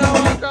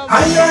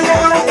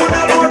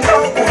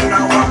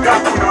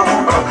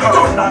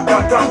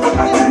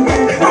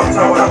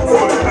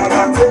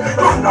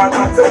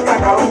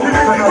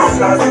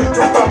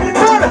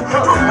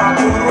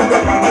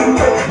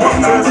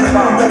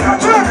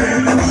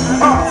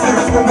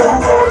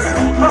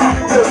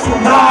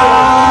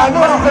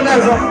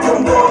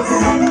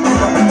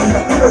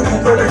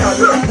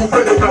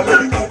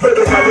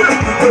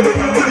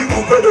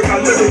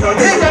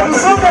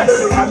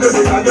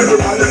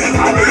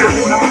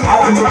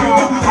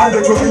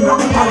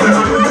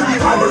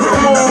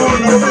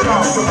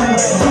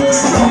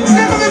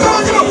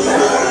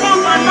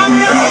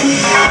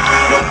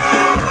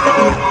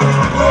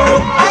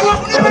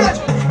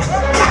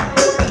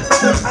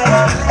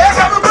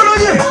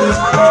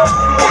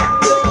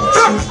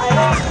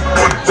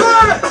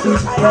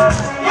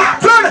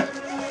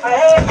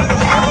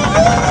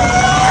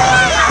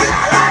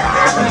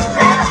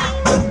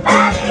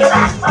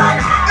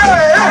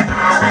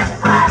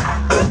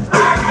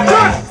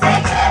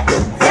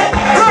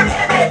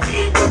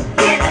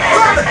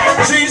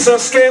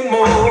Jesus came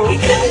over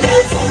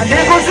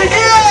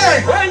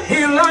when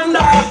he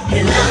landed.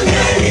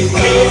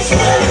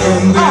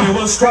 And there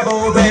was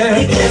trouble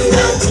there,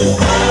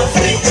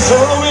 so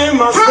we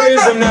must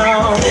praise him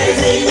now.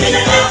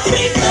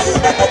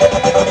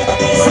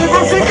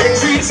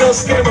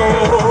 Jesus came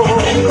over.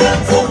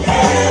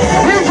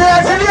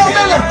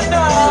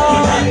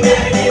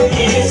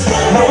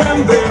 Now when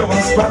there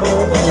was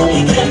trouble, so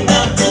we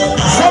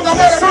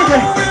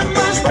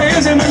must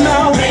praise him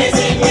now.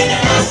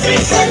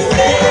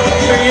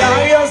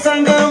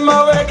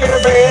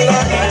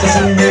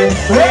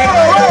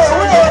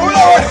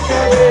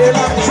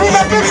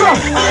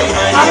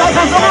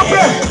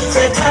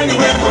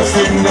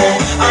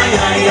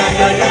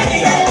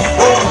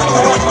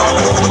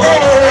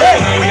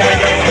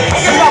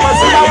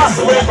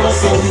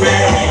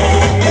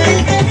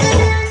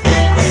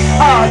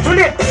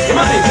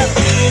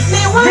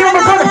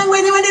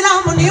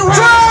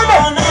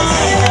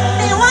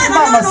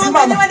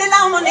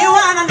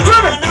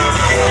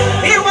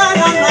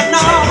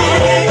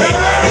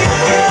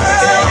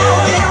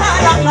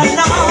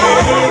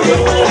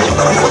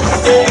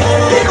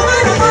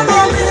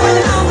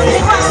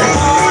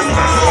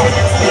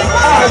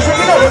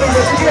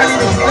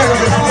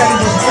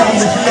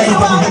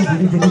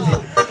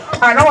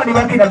 Nawa ni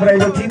waki na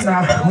bridal team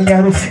na mwenye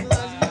harusi.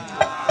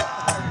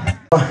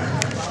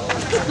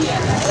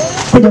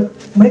 Kuja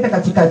mweka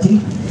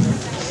katikati.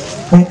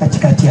 Mweka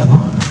katikati hapo.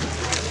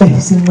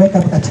 Si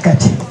mweka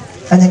katikati.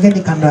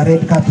 Anyangeni kando ya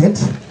red carpet.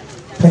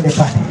 Twende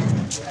pale.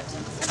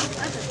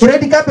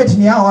 Red carpet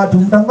ni hao watu,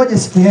 mtangoje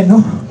siku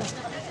yenu.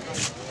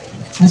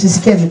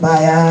 Msisikie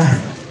vibaya.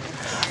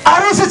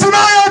 Harusi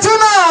tunayo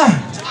tuna.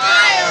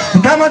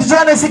 Kama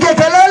tutane sikie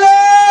kelele.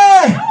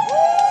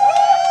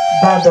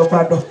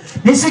 Bado.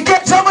 Nisikie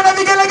chama na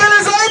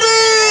vigelegele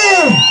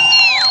zaidi.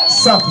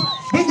 Safi.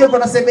 DJ uko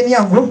na semeni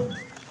yangu.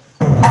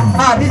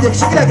 DJ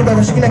shikilia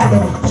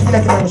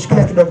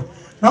kidogo.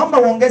 Naomba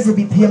uongeze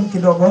BPM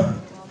kidogo.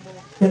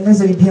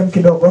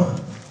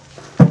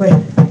 Wewe.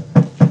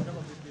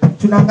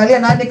 Tunaangalia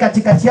nani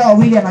katikati yao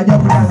wawili anajua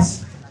dance.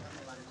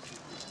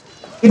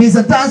 It is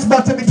a dance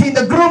battle between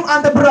the groom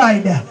and the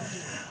bride.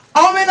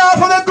 Amina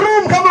for the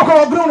groom. Kama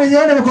uko groom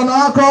nione mkono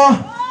wako.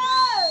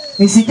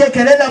 Nisikie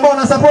kelele ambao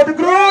na support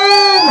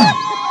groom.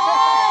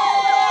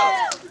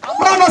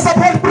 Bana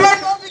support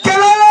bride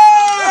kelele.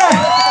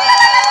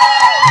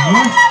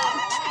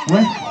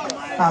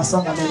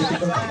 Songa mbele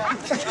kidogo.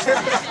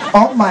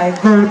 Oh my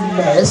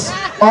goodness.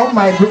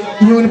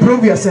 You will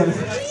prove yourself.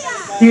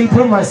 You will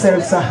prove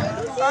myself, sir.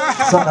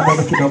 Songa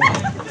mbele kidogo.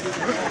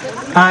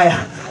 Aya.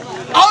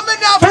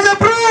 Amina for the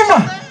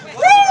broom.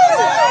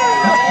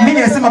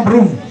 Mimi nasema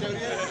broom.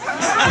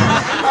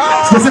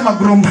 Sisema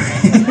groom.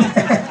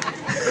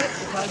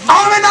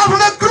 Amina for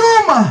the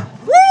groom.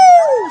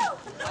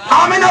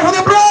 Amina for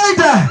the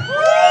bride.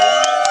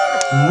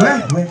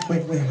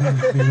 Wait.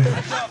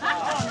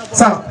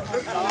 Sawa.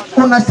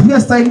 Unatumia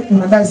style,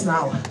 una dance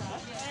now.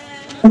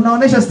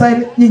 Unaonesha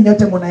style nyinyi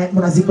wote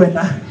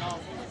mnazikwenda.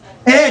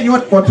 Ni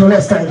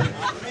watolea style.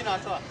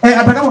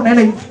 Hata kama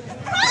unaenda hivi.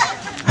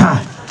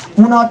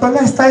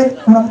 Unawatolea style,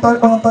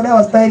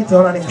 unamtolea style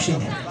tunaona ni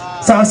mshindi.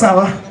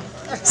 Sawa.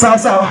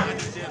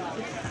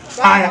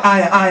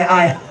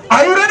 Aya.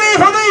 Are you ready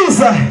for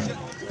this?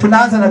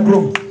 Tunaanza na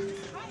groom.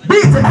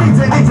 Beat.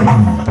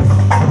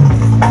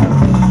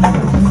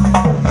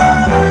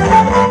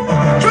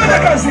 Twende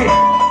kazi.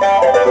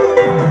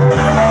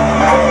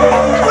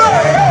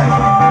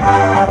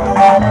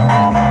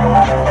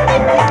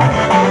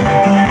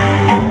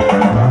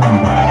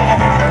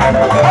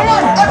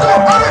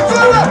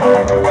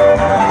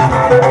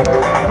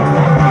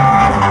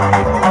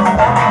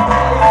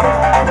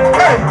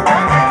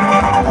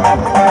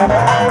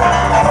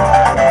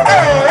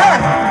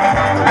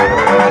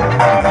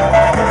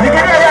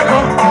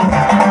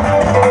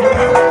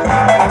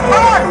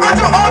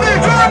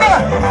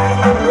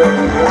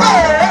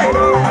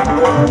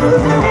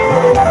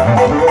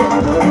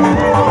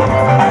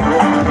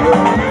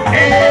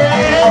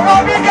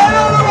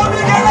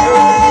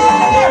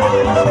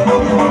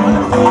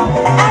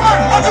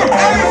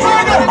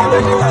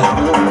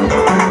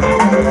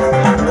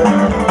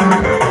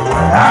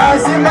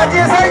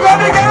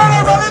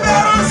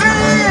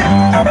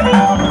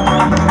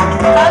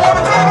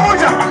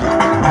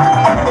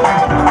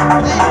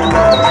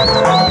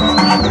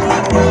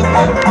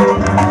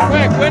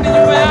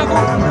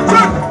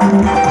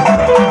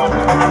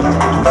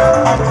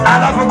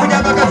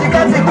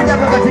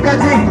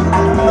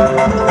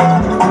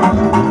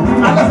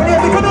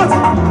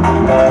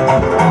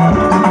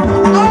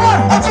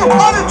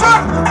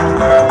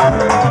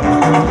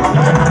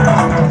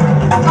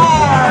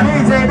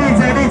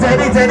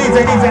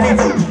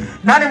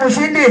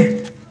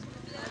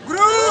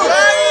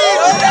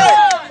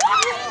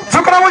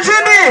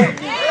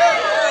 mshindi?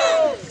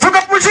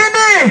 Tuko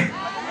mshindi?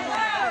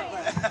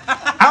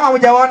 Ama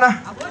hujaona?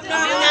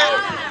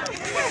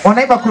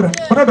 Wanaiba kura.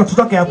 Watoto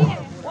tutoke hapo.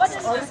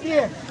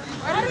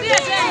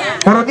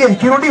 Warudie,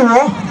 kirudi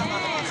huo.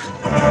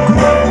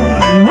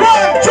 1,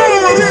 2,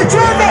 3,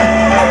 twende.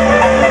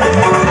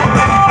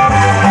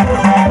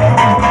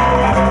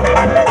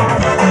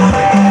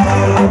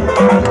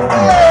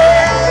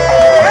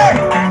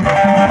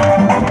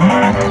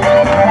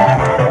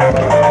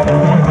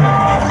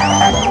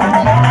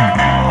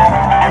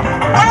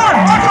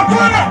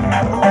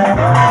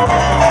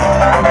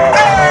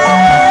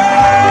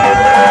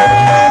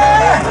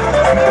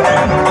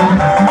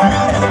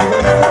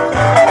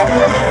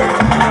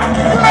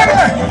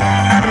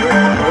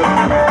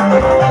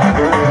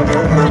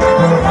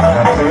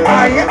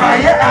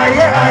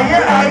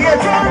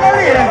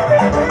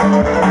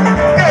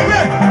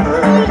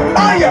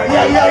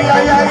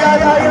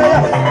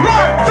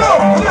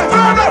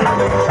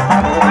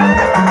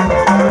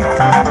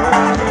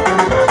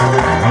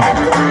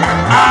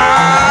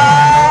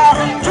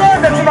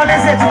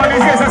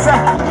 Tumalizie sasa.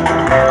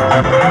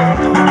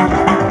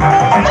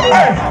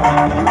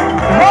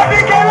 Wapi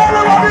kelele,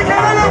 wapi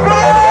kelele kwa?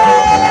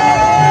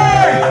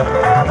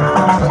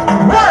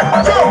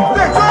 1, 2,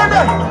 3,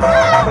 twende.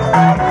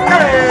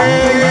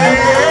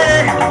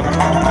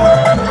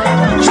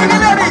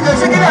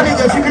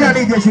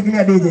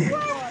 Shikilia DJ.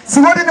 Si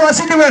wote ni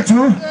washindi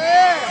wetu?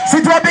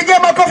 Si tuwapigie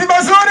makofi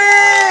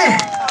mazuri.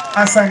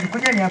 Asante.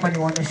 Kujeni hapa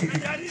niwaonyeshe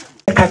kitu.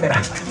 Kamera.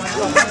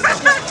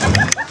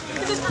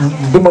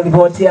 Ndimo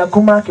ripoti ya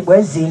kuma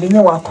kibwezi ninye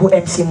waku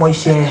MC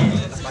Moishe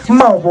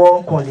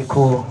mawo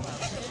koliko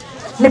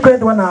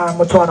nikwendwa na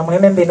mutwana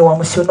mwemembe wa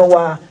musiono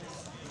wa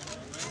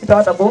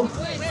itawata bo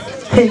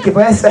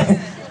kibwezi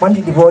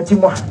mwandi ripoti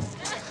mwa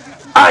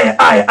aya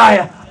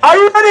are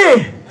you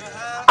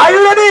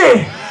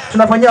ready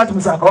tunafanyia watu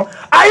msako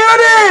are you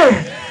ready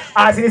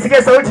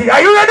asinisikie sauti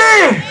are you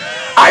ready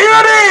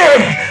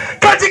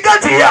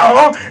katikati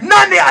yao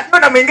nani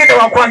atona mwingine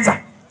wa kwanza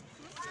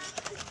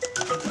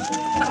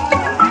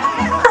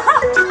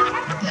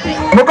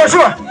Muko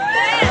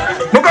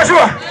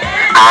shua.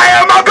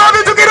 Aya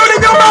makofi tukirudi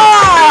nyuma.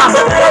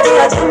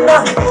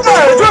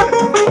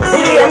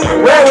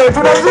 Wewe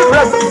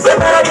tunazipra.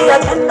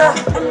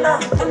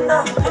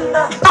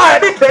 Aya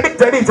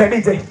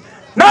DJ.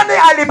 Nani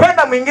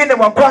alipenda mwingine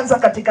wa kwanza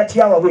katikati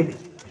yao wawili?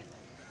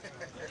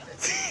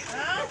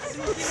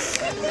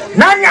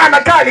 Nani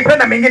anakaa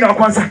alipenda mwingine wa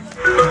kwanza?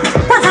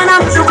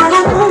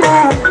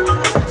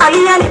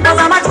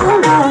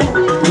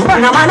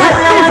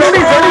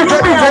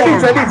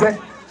 DJ.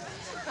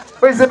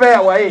 Wewe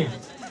baya wae.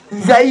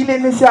 Zaile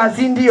ni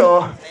shazi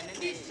ndio.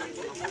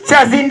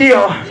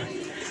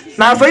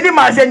 Na faidi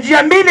maisha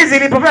njia mbili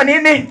zilipofanya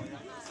nini?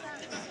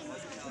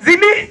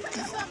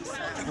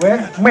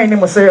 Wewe ni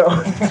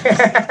mseo.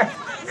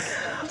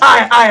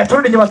 Aya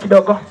turudi nyuma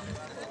kidogo.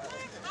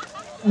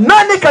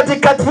 Nani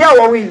katikati yao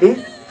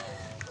wawili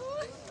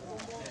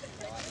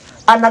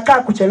anakaa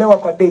kuchelewa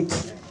kwa date?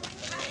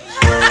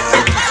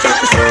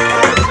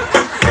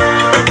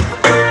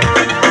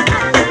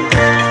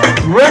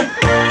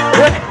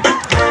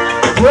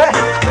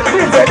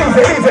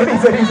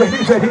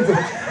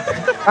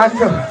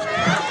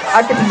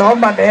 Aki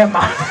tunaomba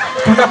neema.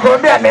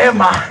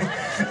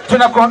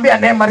 Tunakuombea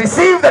neema.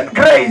 Receive that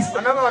grace.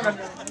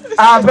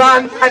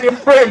 Amen.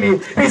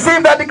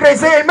 Receive that grace.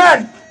 Say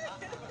amen.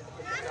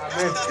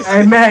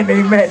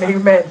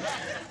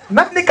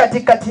 Nani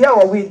katikati yao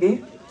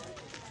wawili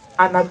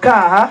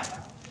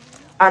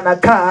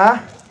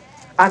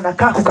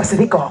anakaa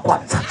kukasirika wa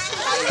kwanza?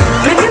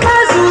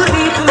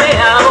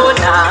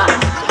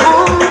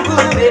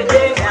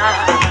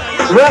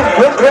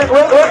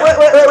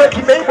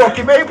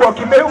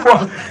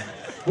 Kimeibwa.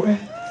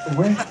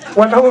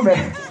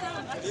 Wanaume.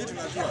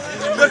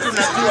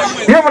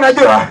 Hiyo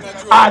mnajua?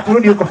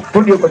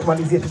 Turudi huko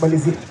tumalizie.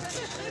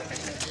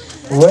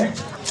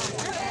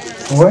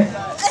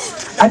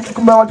 Ati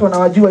kumbe watu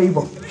wanawajua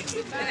hivyo.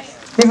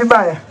 Ni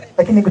vibaya,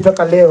 lakini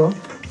kutoka leo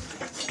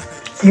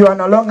you are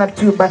no longer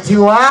two but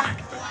you are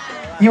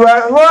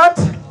what?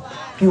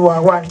 You are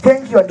one.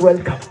 Thank you and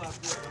welcome.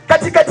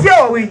 Katikati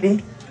yao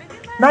wawili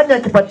nani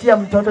akipatia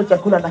mtoto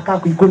chakula anakaa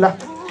kuikula?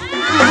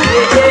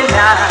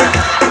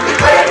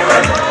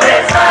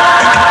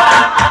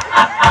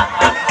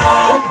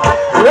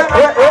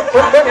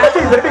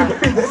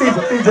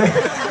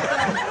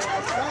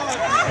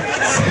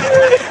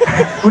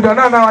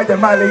 Utaona na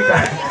wajamaa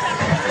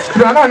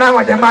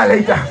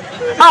later.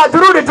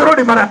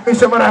 Turudi mara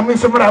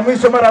mwisho.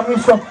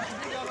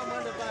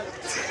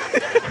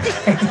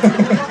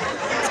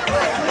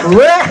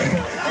 We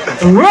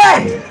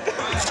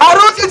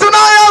harusi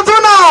tunayo.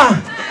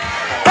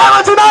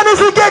 Kama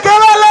tunanisikia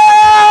kelele.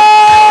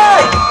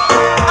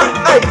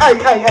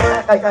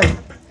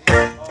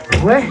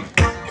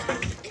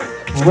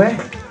 We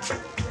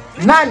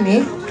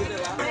nani?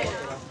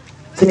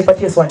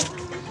 Sinipatie swali.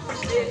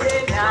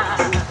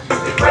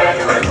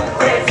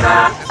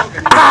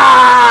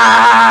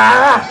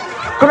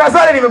 Kuna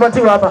swali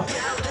nimepatiwa hapa.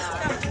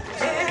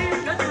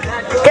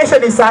 Kesho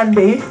ni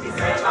Sunday.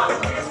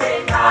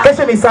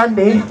 Kesho ni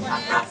Sunday.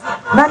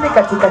 Nani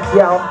katikati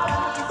yao?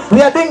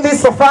 We are doing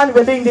this for fun.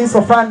 We are doing this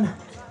for fun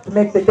to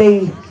make the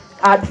day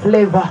add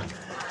flavor.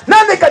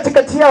 Nani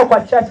katikati yao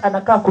kwa church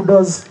anakaa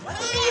kudozi?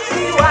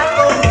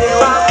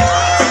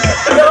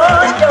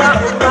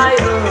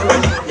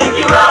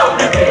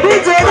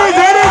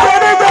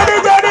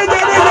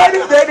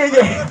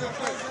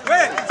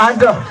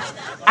 Ando,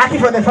 aki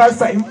for the first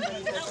time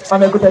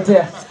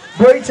wamekutetea.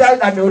 Boy child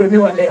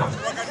amehurumiwa leo.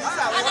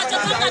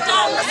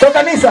 So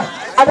kanisa,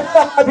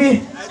 anatoka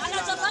wapi?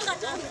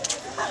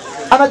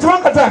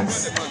 Anachoranga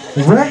tanks.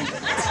 Wewe?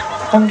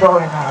 Mungu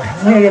awe nawe.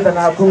 Mimi yeye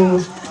na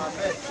ku.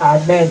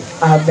 Amen.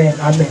 Amen.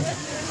 Amen.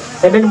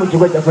 Endeni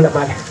mjukue chakula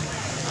pale.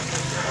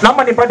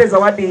 Naomba nipate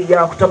zawadi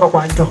ya kutoka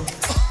kwa Anto.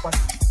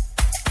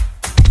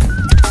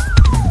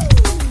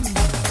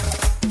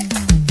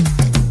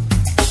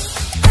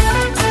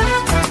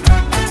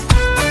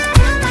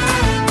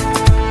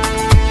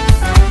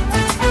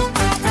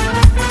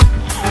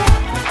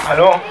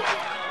 Hello.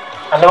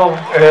 Hello.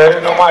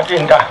 No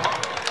Matinda.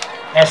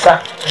 Nesa.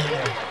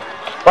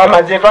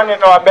 Wamazitwani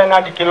to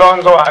Bernard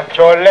Kilonzo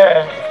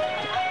achole.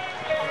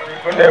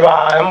 Kunde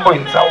ba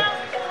mbunza.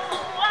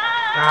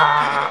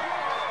 Na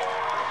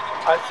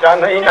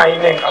asiana ina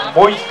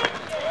mbui.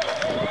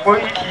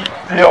 Mbui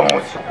leo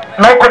musi.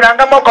 Na kuna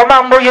ngamo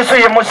kama mbui Yesu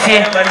yemusi.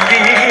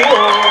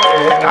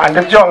 Na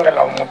ndijonga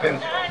la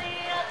mupenzi.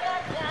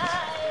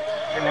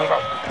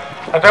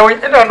 Atawi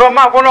ina ndo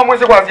makono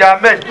musi kwa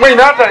ziambe.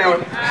 Mwina hata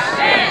yoni.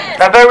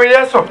 Atawi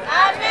Yesu.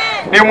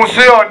 Amen. Ni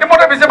musio. Ni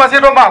moto bisema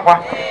sito makwa.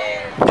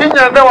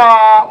 Kinyathe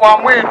wa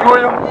mwitu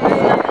yo.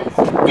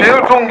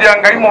 Tiyo tungia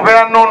ngai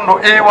mubera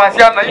nondo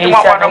wasiana hivi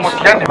mwana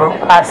musiani bo.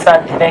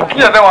 Asante, thank you.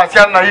 Kinyathe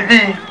wasiana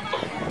hivi.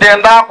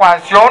 Denda kwa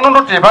siono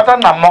ndo tibata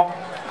namo.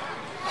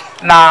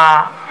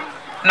 Na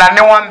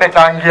ne wambe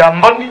tangia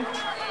mboni.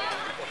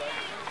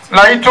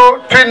 Na ito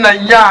twina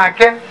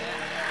nyake.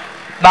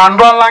 Na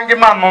ndo langi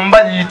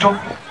manomba yito.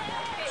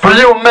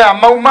 Tuye umea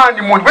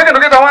maumani muni. Weke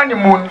ndoketa wani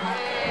muni.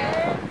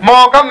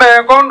 Moka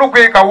mekondo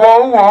kwika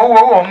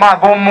wo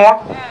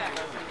madhomo.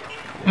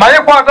 Maye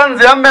kwa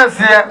tanzi ya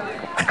mesi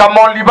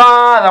kama oliba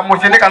la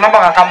mushini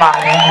kanamba kama.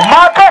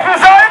 Makofi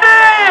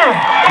zaidi.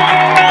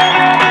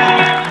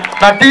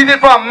 Na tidi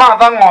kwa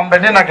madha ngombe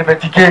nina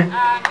kibetike.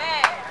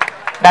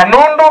 Na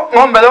nondo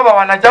ngombe loba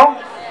wanachao.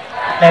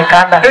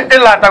 Nekanda.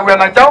 Ila atakuya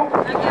nachao.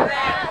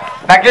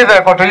 Na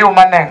kize koto yu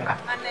manenga.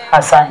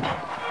 Asante.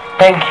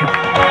 Thank you.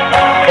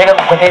 Kega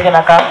mkotezi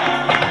na kama.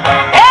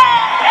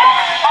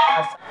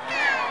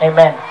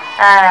 Amen.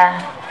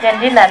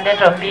 Jandina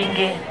ndeto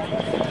mbingi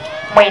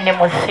mwini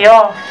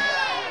musio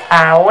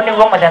uni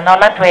gomo da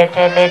nola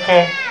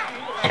twetelete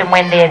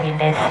chimwende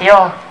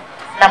bindesio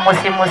na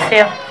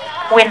musimusio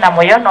wina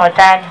moyo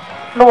notani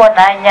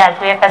nuona nya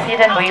kweka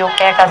sire nduyu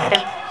keka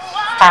siku.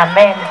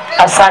 Amen.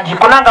 Asante.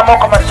 Kunanga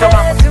moko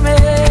machoma.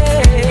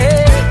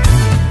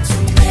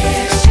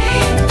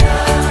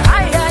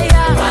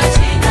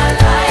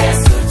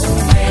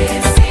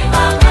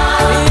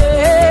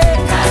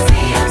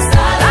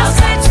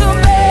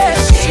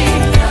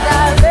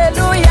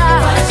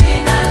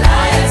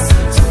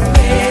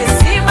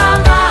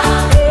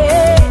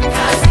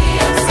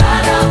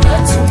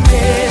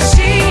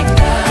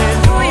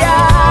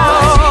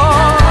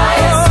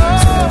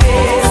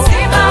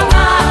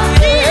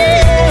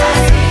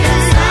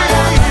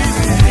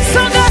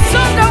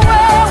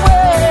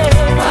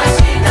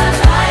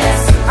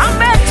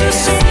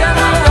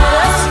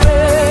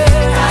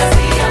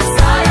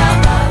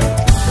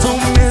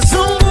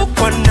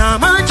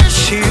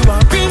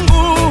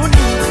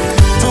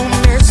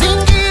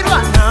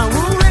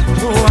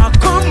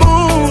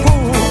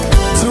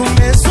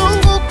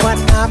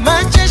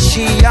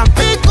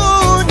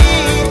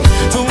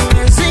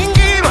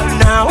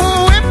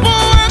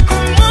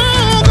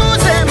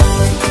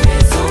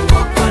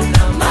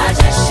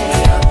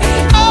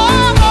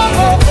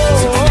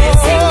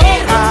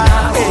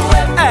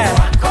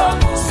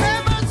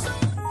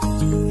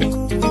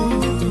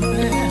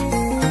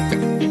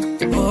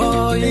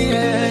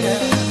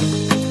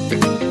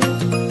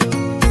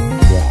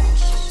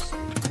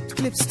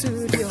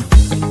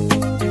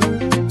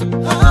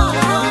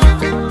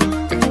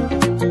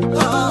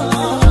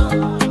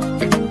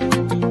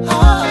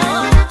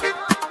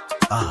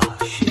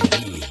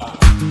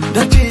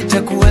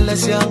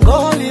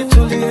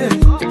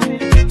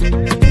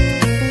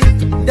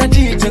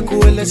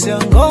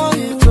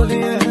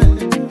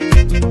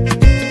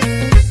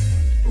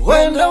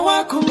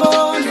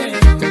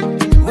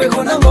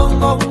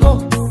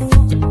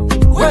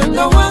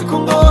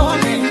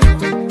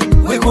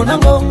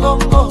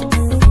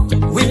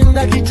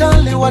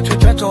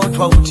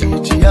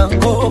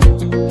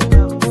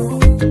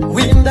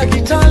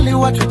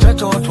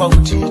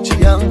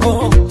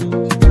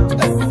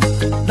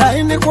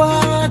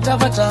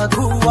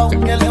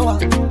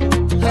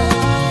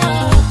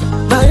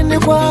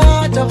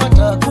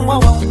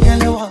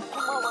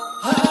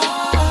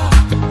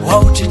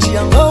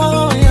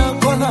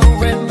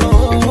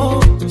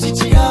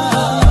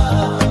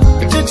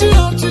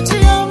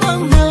 Chichia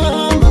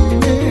mama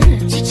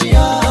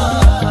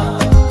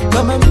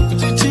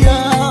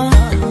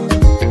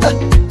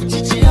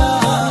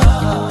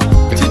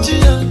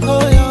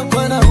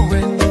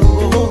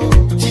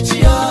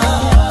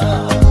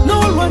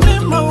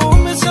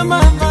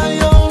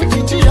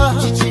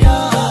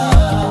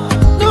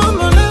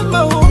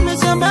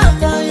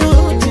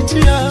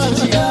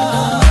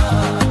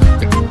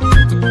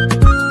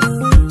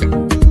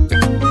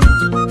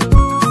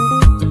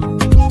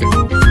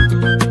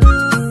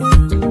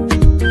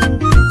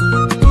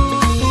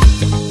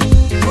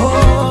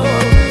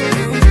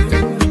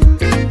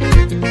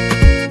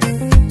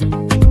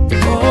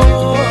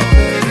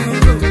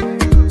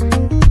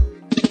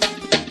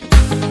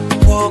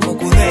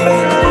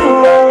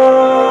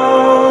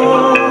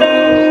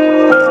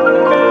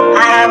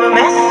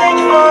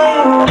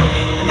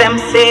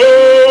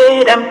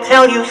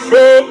tell you,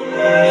 say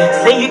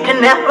you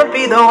can never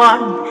be the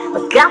one.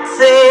 But God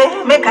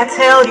say, make I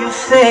tell you,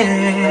 say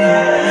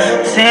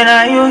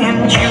that you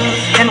can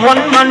choose in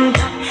 1 month,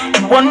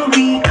 in 1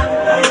 week.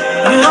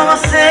 You will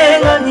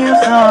sing a new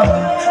song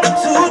in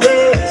 2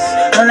 days.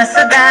 Unless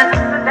that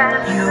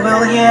you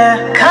will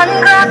hear,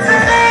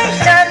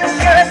 congratulations,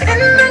 you're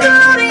in the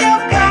glory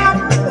of God.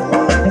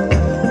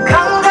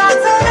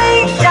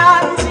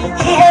 Congratulations,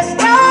 He has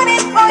done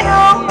it for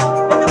you.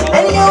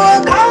 And you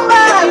will come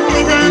back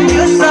with a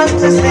new song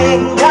to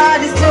sing.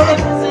 God is good.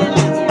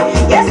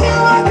 Yes, you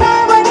will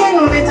come again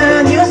with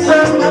a new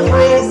song of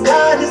praise.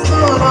 God is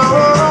good. Oh,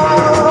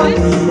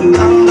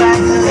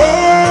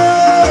 congratulations.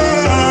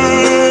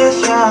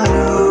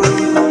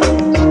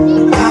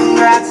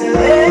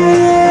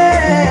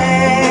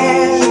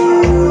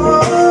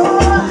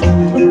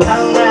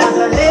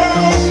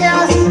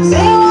 Congratulations.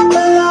 See what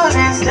the Lord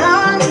has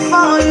done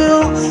for you.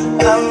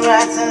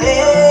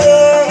 Congratulations.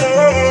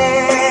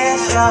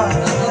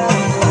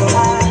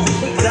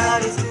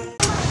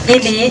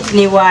 Ili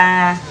ni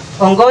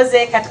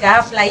waongoze katika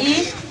hafla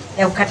hii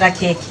ya kukata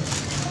keki.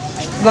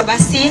 Hivyo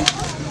basi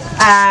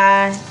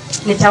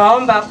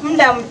nitawaomba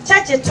muda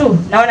mchache tu,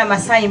 naona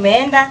masaa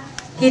imeenda,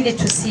 ili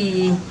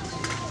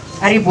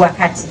tusiharibu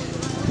wakati.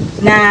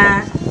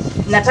 Na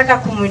nataka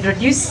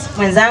kumintroduce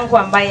mwenzangu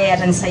ambaye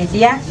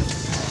atanisaidia.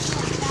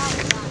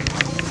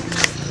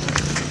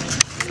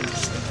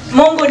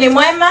 Mungu ni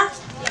mwema.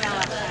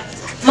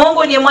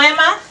 Mungu ni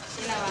mwema.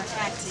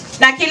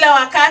 Na kila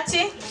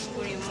wakati.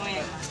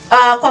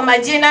 Kwa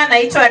majina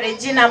naitwa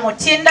Regina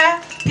Mutinda,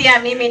 pia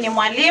mimi ni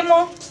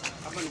mwalimu.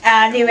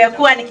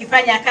 Nimekuwa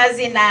nikifanya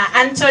kazi na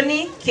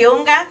Antony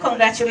Kiunga.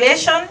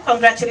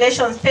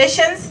 Congratulations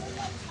patience.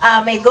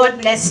 May God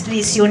bless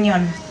this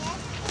union.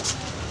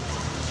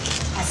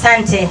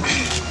 Asante.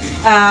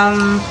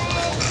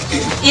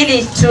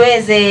 Ili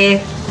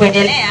tuweze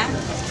kuendelea,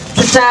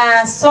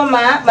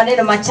 tutasoma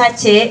maneno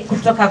machache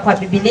kutoka kwa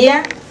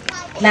Biblia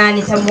na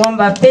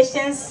nitamuomba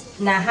Patience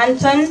na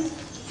Anton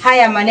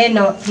haya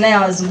maneno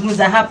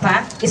tunayozungumza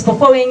hapa,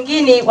 isipokuwa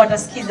wengine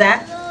watasikiza,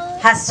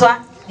 haswa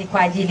ni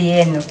kwa ajili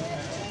yenu.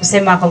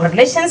 Kusema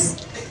congratulations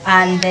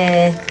and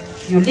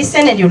you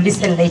listen and you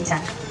listen later.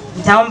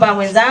 Nitaomba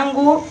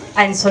mwenzangu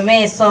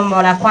anisomee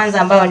somo la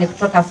kwanza ambao ni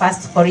kutoka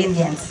 1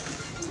 Corinthians.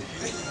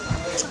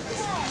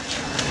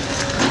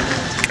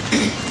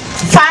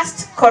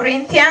 1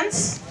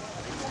 Corinthians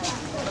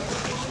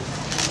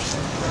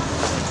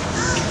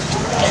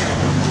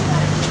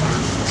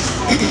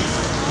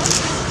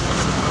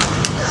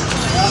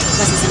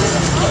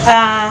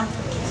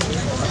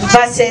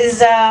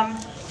verses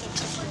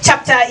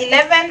chapter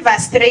 11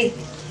 verse 3.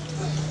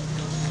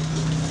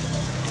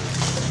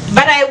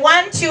 But I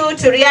want you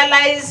to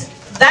realize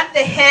that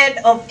the head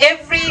of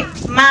every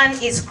man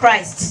is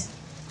Christ,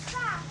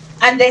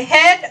 and the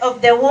head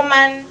of the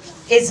woman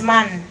is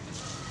man,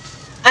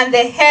 and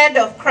the head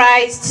of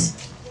Christ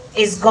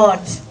is God.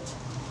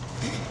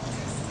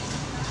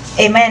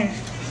 Amen.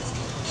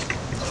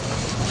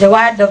 The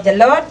word of the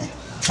Lord.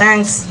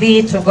 Thanks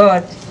be to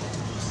God.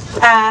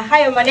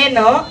 Hayo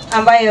maneno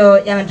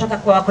ambayo yametoka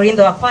kwa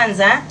Wakorintho wa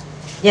kwanza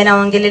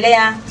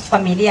yanaongelelea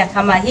familia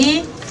kama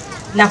hii,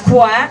 na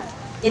kuwa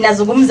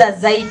inazungumza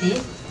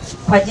zaidi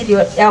kwa ajili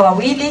ya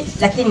wawili,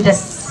 lakini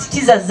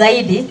nitasisitiza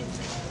zaidi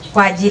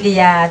kwa ajili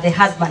ya the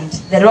husband,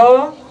 the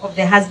role of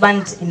the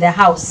husband in the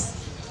house.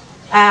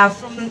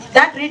 From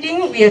that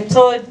reading we are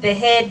told the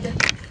head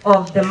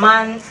of the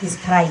man is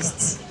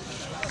Christ,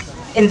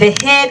 and the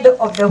head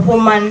of the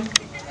woman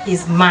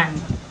is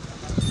man.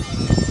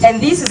 And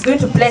this is going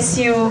to place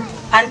you,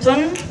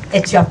 Anton,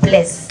 at your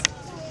place.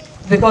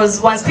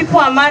 Because once people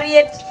are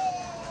married,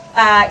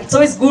 it's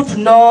always good to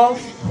know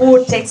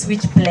who takes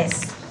which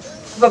place.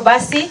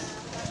 Babasi,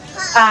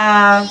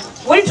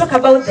 when you talk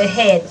about the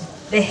head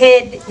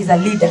is a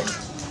leader.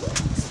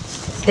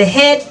 The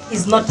head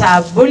is not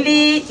a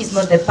bully, is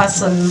not the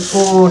person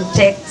who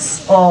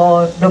takes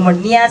or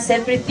domineers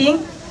everything.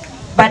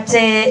 But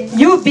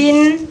you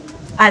being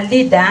a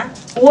leader,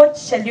 what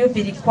shall you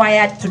be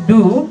required to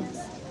do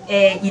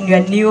in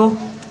your new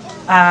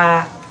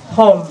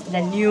home, in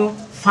a new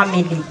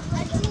family?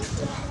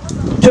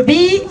 To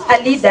be a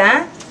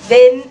leader,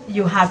 then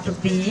you have to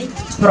be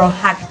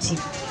proactive.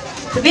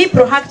 To be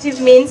proactive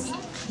means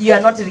you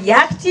are not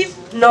reactive,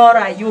 nor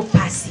are you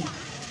passive.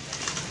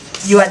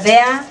 You are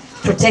there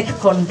to take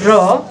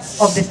control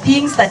of the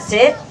things that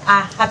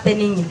are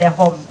happening in the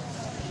home.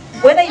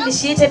 Whether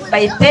initiated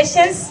by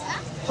Patience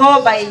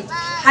or by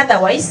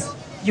otherwise,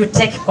 you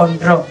take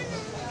control.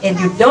 And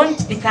you don't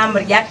become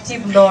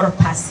reactive nor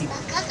passive.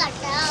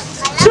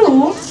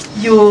 2,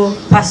 you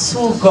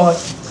pursue God.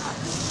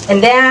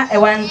 And there I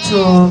want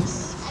to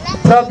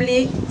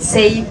probably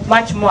say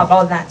much more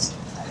about that.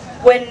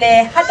 When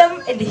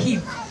Adam and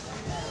Eve,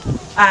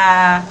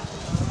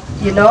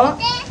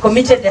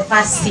 committed the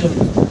first sin,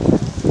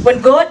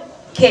 when God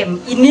came,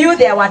 He knew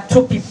there were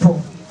 2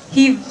 people,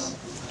 Eve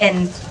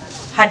and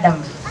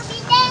Adam.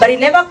 But He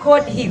never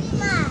called Eve,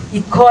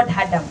 He called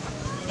Adam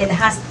and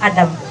asked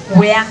Adam,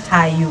 where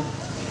are you?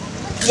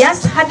 He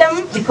asked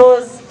Adam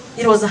because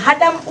it was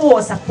Adam who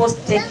was supposed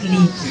to take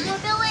lead.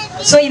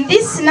 So in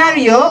this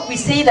scenario, we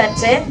say that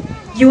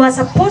you are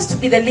supposed to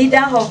be the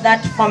leader of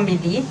that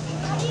family,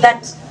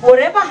 that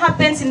whatever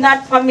happens in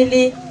that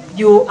family,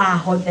 you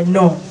are on the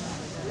know.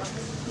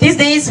 These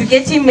days, we're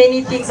getting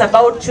many things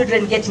about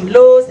children getting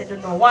lost, I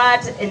don't know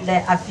what, and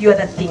a few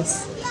other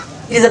things.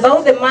 It is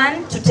about the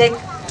man to take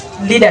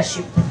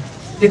leadership,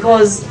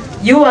 because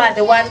you are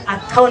the one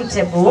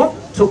accountable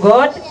to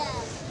God,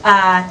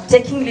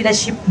 taking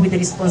leadership with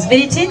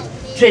responsibility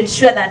to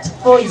ensure that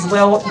all is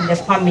well in the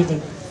family.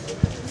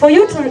 For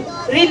you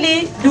to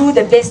really do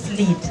the best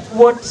lead,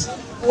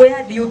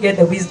 where do you get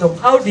the wisdom?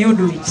 How do you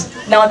do it?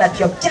 Now that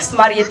you have just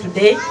married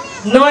today,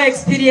 no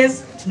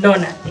experience, no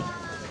nothing.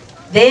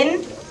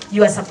 Then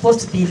you are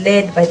supposed to be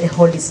led by the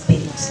Holy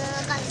Spirit.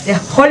 The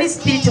Holy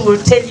Spirit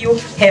will tell you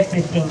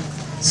everything.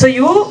 So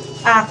you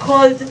are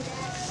called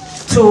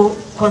to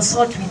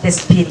consult with the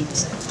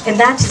Spirit. And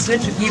that is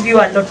going to give you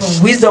a lot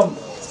of wisdom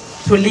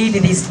to lead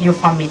this new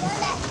family.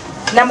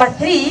 Number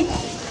 3,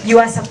 you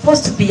are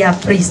supposed to be a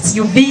priest.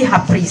 You be a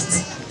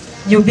priest.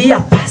 You be a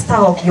pastor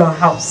of your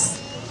house.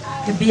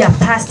 You be a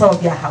pastor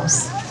of your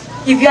house.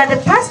 If you are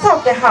the pastor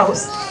of the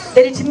house,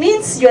 then it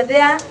means you are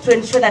there to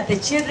ensure that the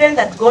children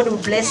that God will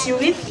bless you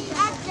with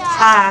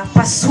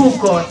pursue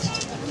God.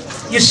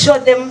 You show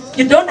them,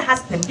 you don't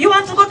ask them, do you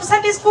want to go to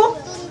Sunday school?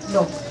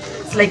 No.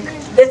 It's like,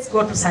 let's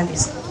go to Sunday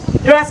school.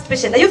 You don't ask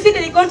patients, are you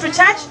feeling like going to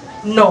church?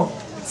 No.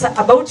 It's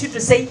about you to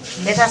say,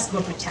 let us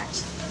go to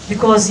church.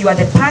 Because you are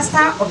the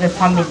pastor of the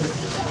family.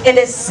 And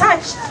as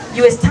such,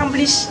 you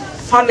establish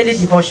family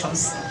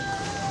devotions.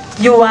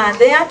 You are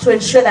there to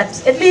ensure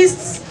that at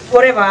least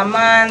whatever, a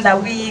month, a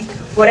week,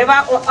 whatever,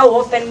 how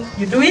often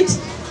you do it,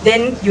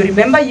 then you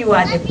remember you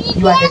are the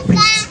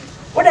priest.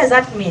 What does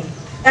that mean?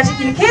 That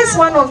in case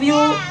one of you,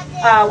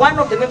 one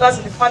of the members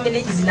of the family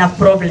is in a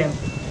problem,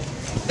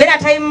 then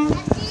at time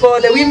for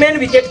the women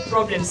we get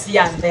problems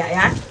here and there,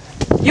 yeah?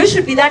 You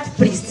should be that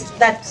priest,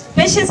 that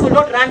patients will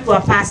not run to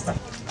a pastor,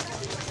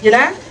 you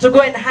know, to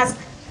go and ask,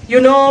 you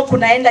know,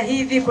 kunaenda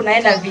hivi,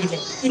 kunaenda vile.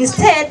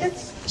 Instead,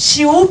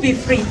 she will be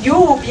free. You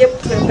will be able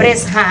to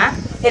embrace her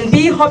and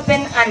be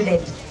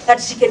open-handed, that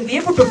she can be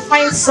able to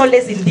find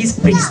solace in this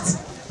priest,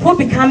 who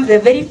becomes the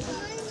very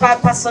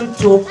person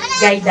to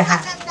guide her.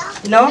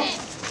 You know,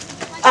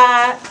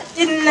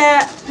 in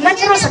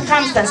natural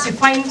circumstance, you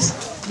find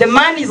the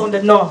man is on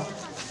the know,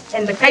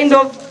 and the kind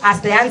of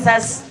as the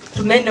answers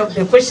to many of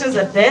the questions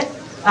that the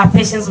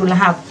patients will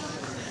have.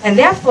 And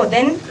therefore,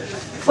 then,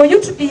 for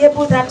you to be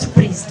able that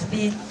priest, to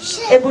be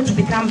able to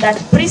become that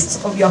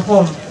priest of your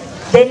home,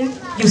 then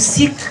you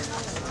seek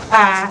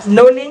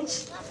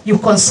knowledge, you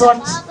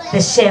consult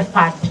the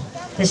shepherd.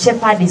 The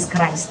shepherd is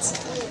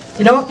Christ.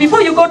 You know,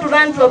 before you go to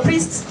run to a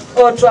priest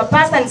or to a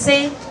pastor and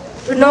say,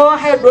 you know,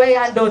 how do I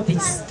handle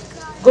this?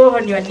 Go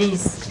on your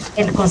knees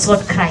and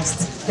consult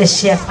Christ, the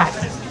shepherd.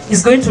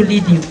 He's going to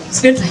lead you.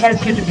 He's going to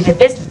help you to be the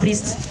best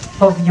priest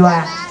of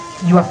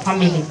your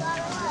family.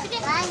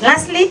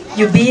 Lastly,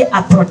 you be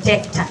a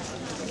protector.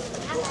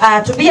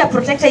 To be a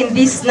protector in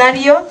this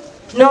scenario,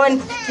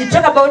 when you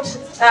talk about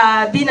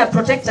being a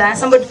protector,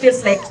 somebody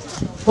feels like,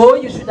 oh,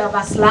 you should have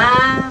a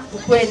sla,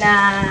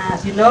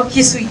 you know,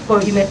 kisu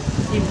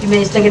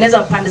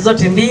imetengenezwa pande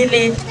zote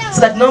mbili,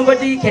 so that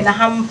nobody can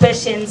harm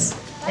patients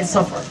and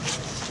so forth.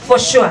 For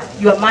sure,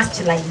 you are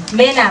masculine.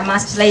 Men are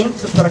masculine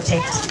to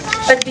protect.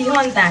 But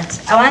beyond that,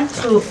 I want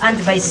to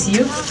advise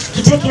you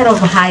to take care of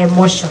her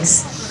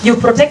emotions. You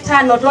protect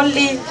her not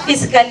only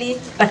physically,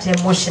 but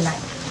emotionally.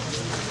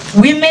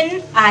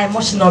 Women are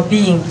emotional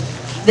beings.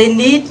 They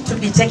need to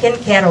be taken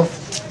care of.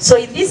 So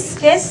in this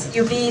case,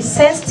 you be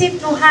sensitive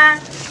to her,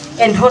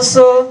 and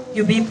also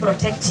you be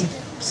protective,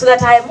 so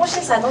that her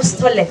emotions are not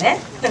stolen.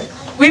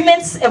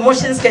 Women's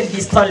emotions can be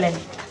stolen,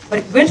 but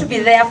if you're going to be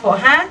there for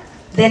her,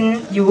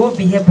 then you will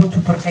be able to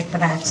protect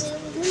that.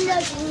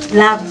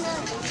 Love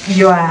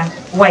your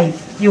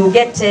wife. You will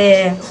get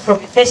from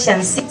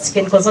Ephesians 6,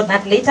 you can consult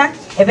that later.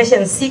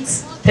 Ephesians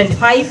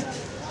 6:25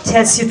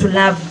 tells you to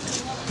love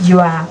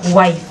your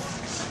wife.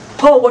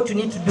 Oh, what you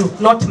need to do,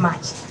 not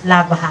much,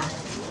 love her.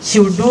 She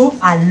will do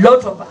a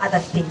lot of other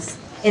things,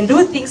 and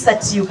do things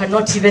that you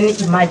cannot even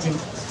imagine,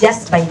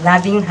 just by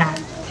loving her.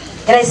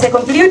 And as I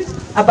conclude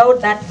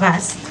about that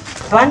verse,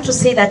 I want to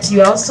say that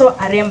you are also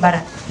a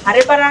rememberer. A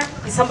rememberer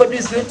is somebody who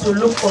is going to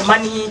look for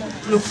money,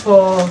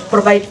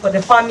 provide for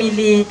the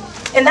family,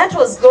 and that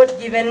was God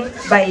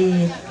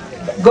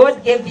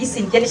gave this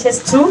in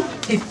Genesis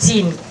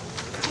 2:15.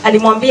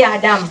 Alimwambia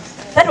Adam.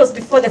 That was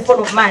before the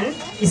fall of man.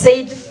 He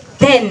said,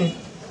 then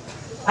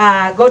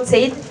God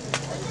said,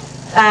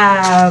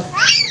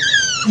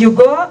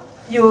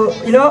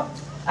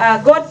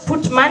 God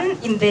put man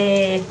in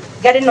the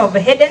Garden of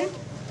Eden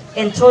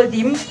and told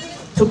him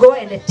to go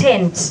and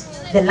tend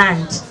the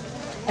land.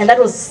 And that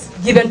was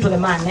given to the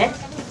man.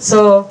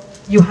 So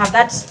you have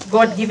that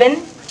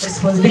God-given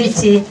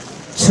responsibility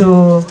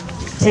to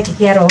take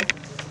care of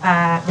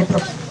the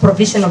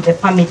provision of the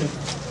family.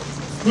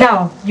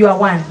 Now, you are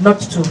one, not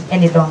two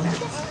any longer.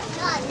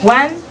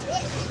 One,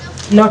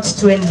 not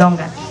two any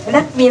longer. And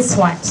that means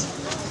what?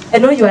 I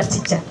know you are a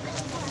teacher.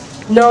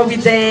 No,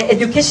 with the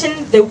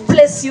education, they will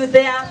place you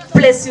there,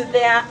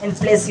 and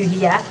place you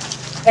here.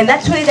 And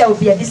that way there will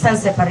be a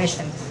distance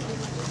separation.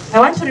 I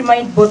want to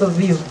remind both of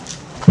you,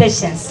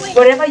 patience.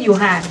 Whatever you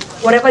have,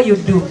 whatever you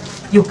do,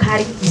 you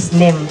carry his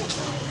name.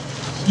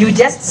 You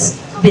just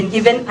been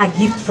given a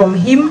gift from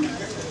him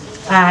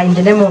in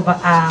the name of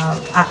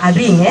a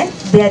ring,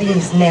 bearing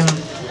his name.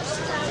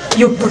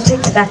 You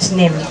protect that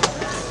name.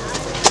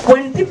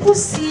 When people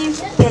see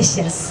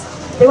patience,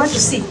 they want to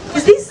see,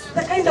 is this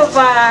the kind of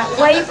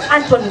wife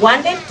Anton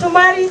wanted to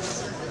marry?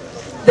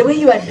 The way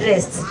you are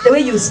dressed, the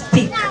way you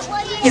speak,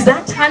 is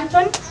that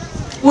Anton?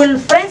 Will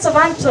friends of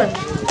Anton,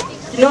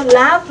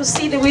 love to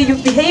see the way you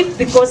behave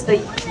because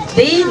they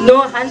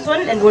know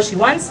Anton and what she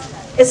wants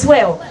as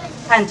well?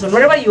 Anton,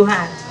 wherever you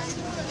are,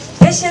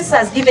 patience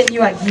has given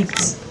you a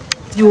gift.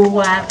 You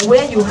are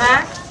where you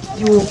are,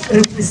 you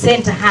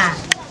represent her.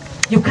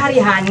 You carry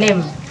her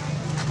name.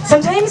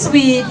 Sometimes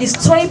we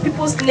destroy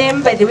people's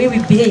name by the way we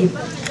behave.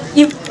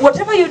 If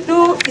whatever you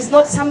do is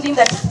not something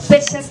that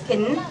patience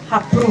can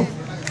approve,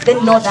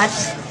 then know that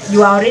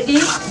you are already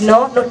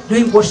not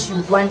doing what she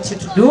would want you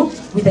to do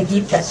with the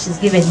gift that she's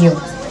given you.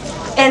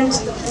 And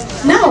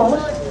now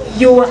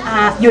you're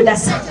the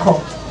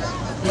circle.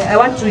 I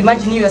want to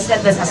imagine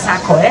yourself as a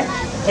circle,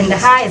 and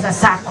her as a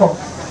circle.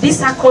 These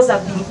circles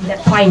have been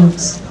intertwined.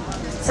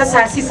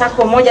 Sasa si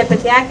circle moja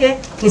peke yake,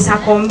 ni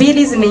circle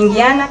mbili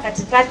zimeingiana,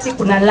 katikati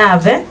kuna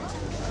love.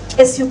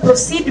 As you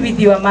proceed with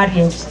your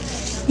marriage,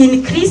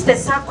 increase the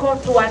circle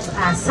towards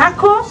a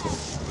circle,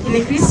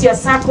 increase your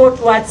circle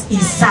towards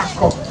his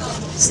circle.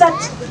 So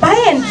that by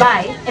and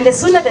by, and the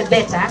sooner the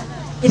better,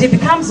 it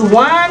becomes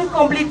one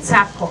complete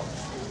circle.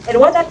 And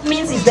what that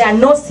means is there are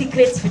no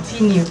secrets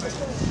between you.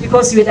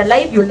 Because you had a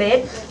life you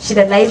led, she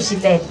had a life she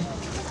led.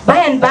 By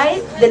and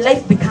by, the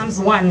life becomes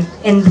one.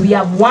 And we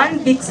have one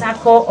big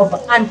circle of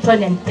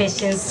Anton and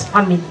Patience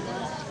family.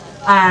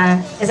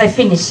 As I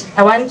finish,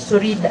 I want to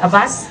read a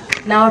verse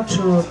now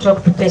to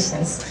talk to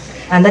Patience.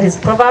 And that is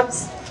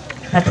Proverbs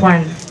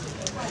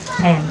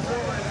 31:10.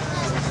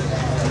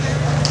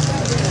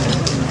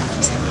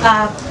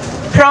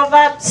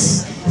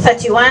 Proverbs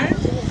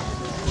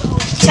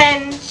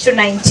 31:10 to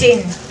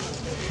 19.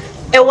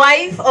 A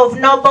wife of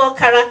noble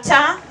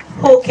character,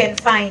 who can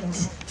find?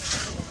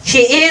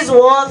 She is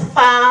worth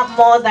far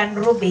more than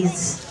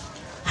rubies.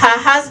 Her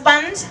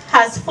husband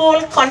has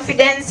full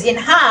confidence in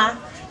her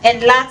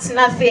and lacks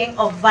nothing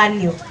of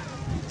value.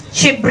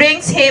 She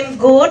brings him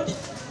good,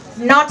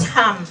 not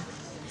harm,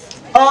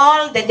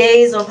 all the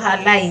days of her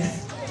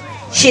life.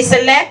 She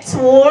selects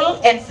wool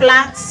and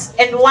flax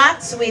and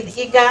works with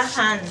eager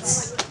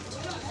hands.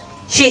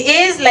 She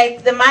is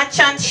like the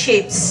merchant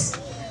ships,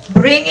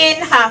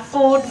 bringing her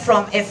food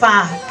from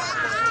afar.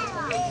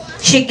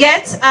 She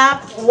gets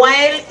up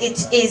while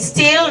it is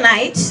still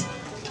night.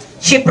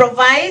 She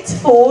provides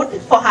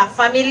food for her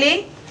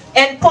family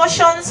and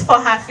portions for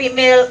her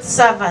female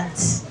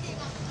servants.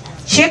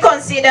 She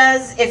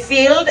considers a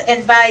field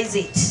and buys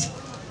it.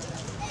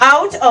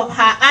 Out of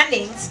her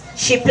earnings,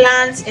 she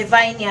plants a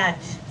vineyard.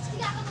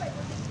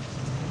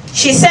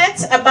 She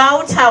sets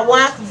about her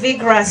work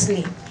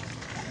vigorously.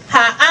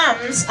 Her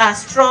arms are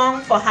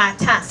strong for her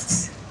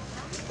tasks.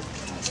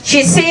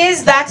 She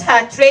sees that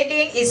her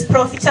trading is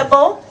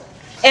profitable,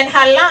 and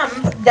her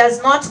lamp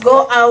does not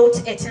go out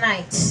at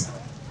night.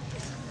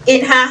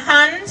 In her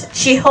hand,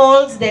 she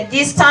holds the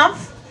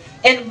distaff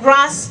and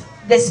grasps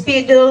the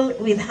spindle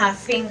with her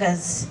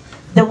fingers.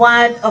 The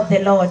word of the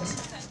Lord.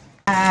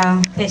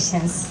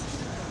 Patience.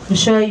 I'm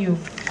sure you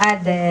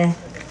heard the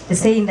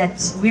saying that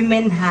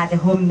women are the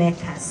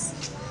homemakers.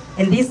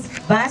 And this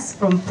verse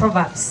from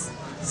Proverbs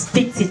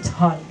speaks it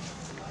all.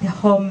 The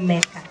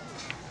homemaker.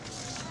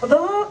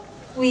 Although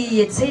we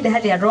had said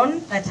earlier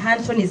on that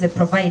Anton is a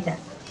provider,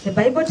 the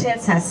Bible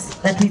tells us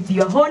that with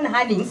your own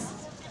earnings,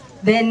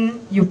 then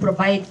you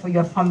provide for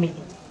your family.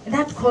 And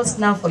that calls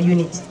now for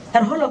unity.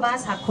 That all of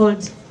us are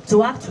called to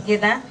work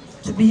together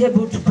to be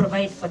able to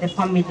provide for the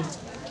family.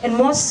 And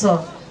more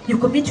so, you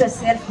commit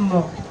yourself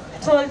more.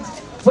 Told,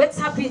 what's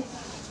happening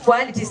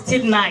while it is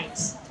still night?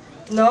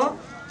 No?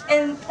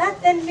 And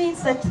that then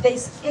means that there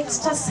is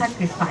extra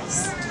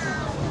sacrifice.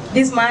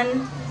 This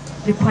man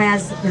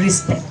requires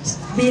respect.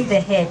 Being the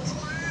head,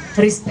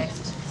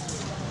 respect.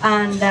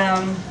 And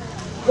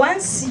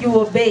once you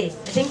obey, I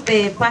think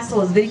the pastor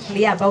was very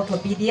clear about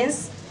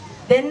obedience,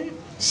 then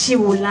she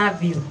will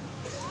love you.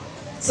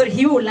 So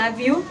he will love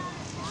you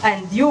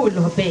and you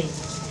will obey.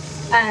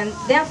 And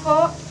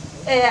therefore,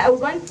 I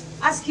would want to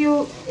ask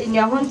you in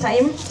your own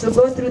time to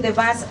go through the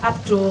verse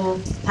up to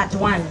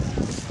 31.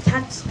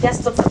 That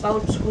just talks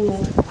about who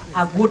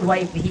a good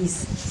wife is,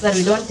 so that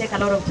we don't take a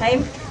lot of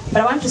time.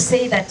 But I want to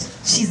say that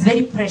she's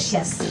very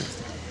precious,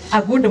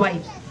 a good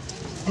wife.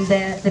 And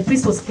the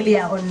priest was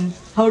clear on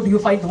how do you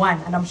find one,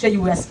 and I'm sure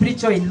you were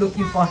spiritual in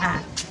looking for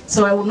her.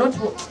 So I will not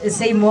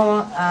say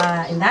more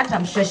in that.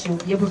 I'm sure she will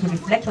be able to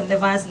reflect on the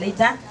verse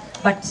later.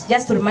 But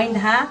just to remind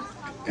her,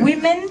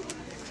 women,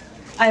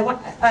 I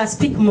want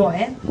speak more.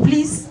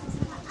 Please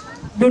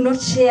do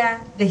not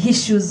share the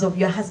issues of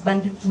your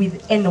husband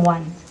with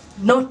anyone,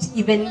 not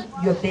even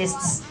your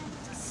best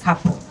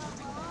couple.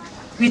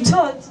 We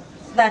told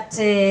that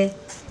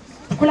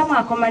kula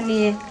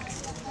makomani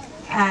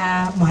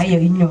mwayo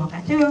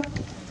inyoka too.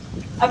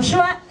 I'm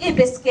sure a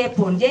best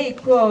couple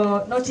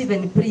not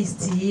even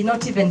priest,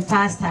 not even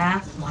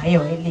pastor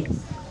mwayo eli.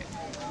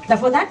 Now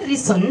for that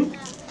reason,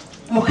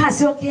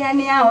 mukasi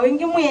okeani yao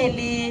ingi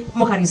mweli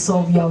muka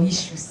resolve your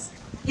issues.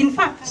 In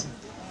fact,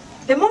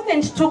 the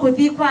moment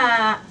tukudhikwa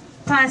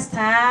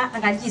pastor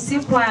angajisi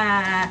kwa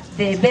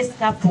the best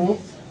couple,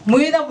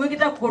 muida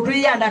mwikita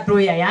kutuya and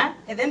atoya ya.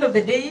 At the end of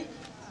the day,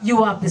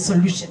 you have the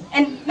solution.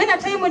 And many a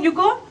time when you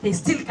go, they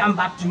still come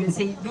back to you and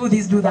say, do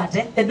this, do that.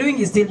 The doing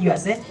is still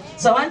yours.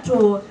 So I want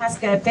to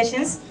ask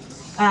patience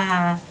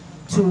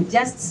to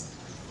just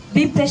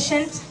be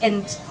patient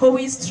and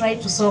always try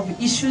to solve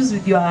issues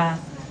with your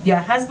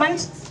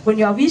husband. When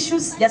you have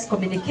issues, just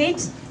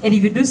communicate. And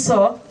if you do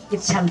so,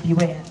 it shall be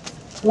well.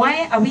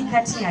 Why are we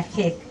cutting a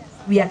cake?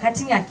 We are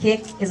cutting a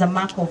cake as a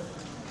mark of,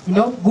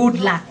 good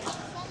luck.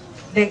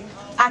 A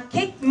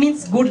cake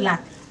means good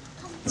luck.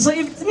 So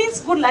if it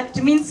means good luck,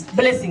 it means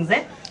blessings.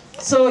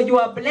 So you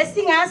are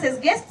blessing us as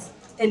guests,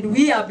 and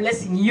we are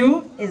blessing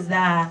you as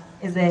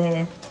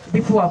the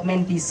people who have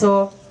meant this.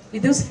 So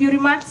with those few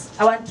remarks,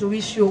 I want to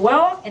wish you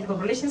well and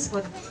congratulations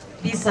for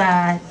this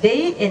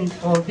day and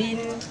for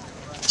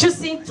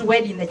choosing to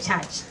wed in the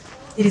church.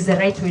 It is the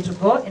right way to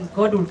go, and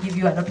God will give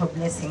you a lot of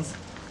blessings.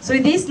 So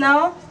with this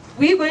now,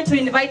 we're going to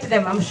invite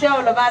them. I'm sure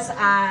all of us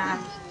are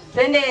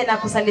twende na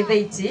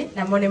kusalivate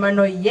na mone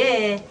mano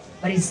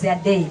but it's their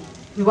day.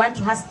 We want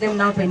to ask them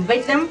now to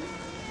invite them.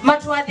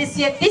 Matwa this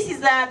year, this is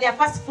their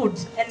first food,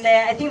 and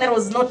I think that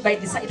was not by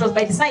design. It was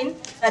by design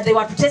that they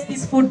were to taste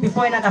this food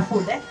before another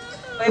food.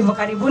 Kwa hivyo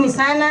karibuni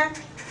sana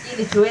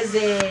ili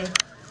tuweze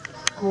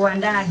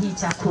kuandaa hii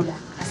chakula.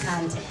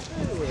 Asante.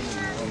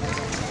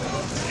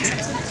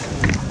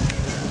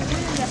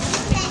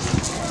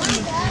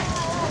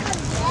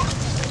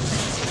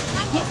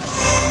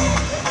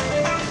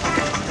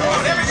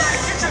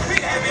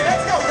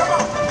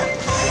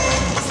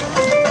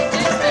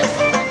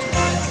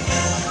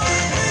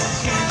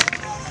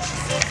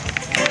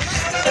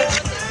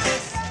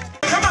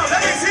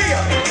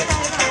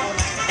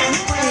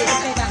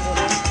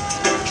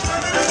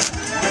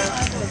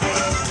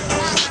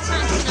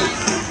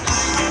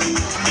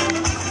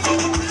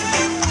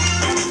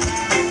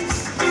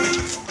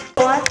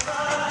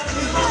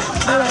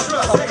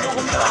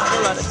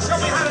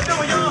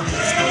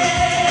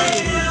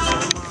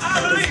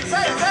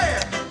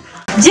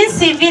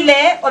 Jinsi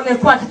vile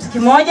wamekuwa kitu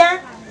kimoja,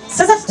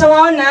 sasa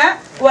tutawaona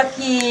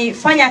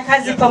wakifanya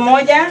kazi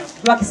pamoja,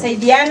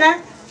 wakisaidiana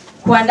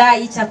kuandaa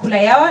hii chakula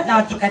yao na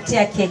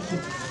watukatia keki.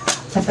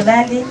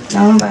 Tafadhali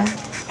naomba.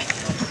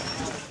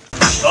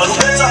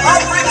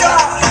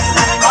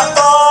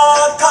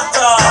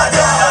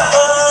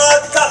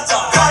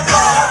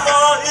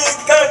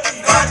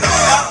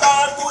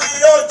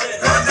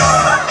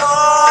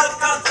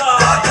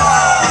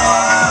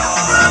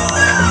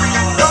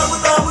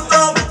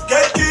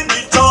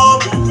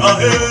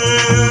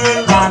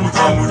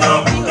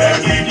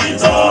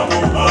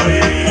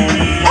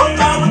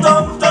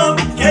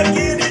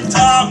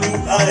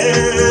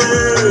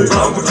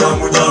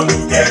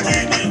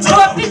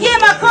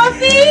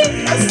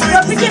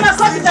 Tuwapigie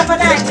makofi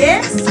tafadhali.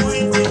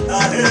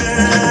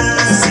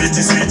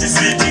 Sweetie, sweetie,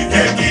 sweetie,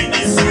 keki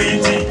ni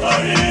sweetie.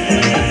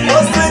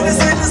 Oh, sweetie,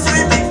 sweetie,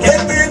 sweetie,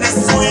 keki ni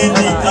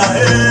sweetie.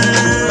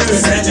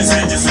 Sweetie,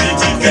 sweetie,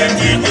 sweetie,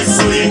 keki ni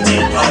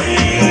sweetie.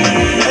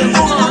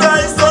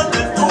 Furahi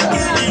sote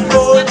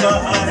tukiingoja.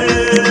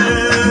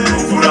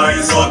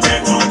 Furahi sote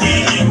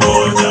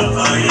tukiingoja.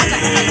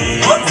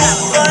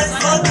 Furahi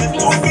sote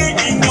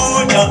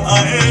tukiingoja.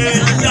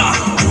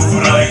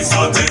 Furahi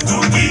sote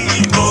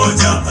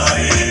tukiingoja.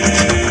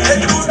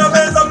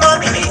 Tunameza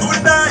mate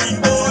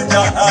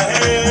tunaingoja.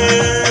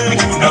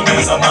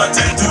 Tunameza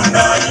mate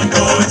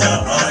tunaingoja.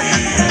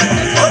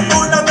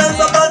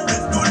 Tunameza mate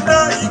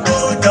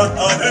tunaingoja.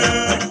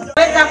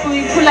 Weza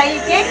kuikula hii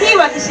keki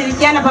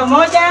wakishirikiana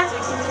pamoja.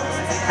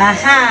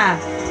 Aha.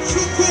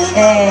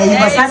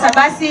 Hivyo sasa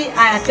basi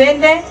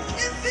twende.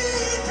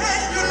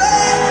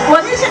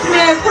 Kuhakikisha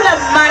tumekula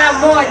mara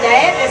moja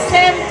the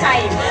same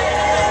time.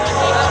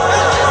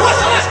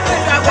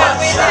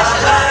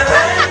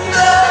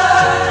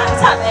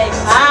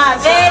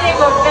 Very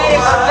good, very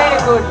good, very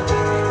good.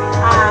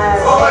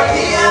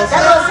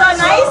 That was so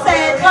nice.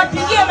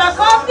 Tuwapigie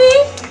makofi.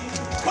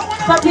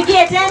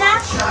 Tuwapigie tena.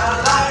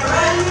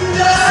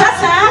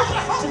 Sasa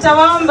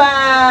tutawaomba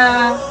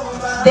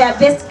their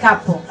best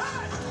couple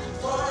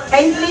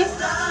kindly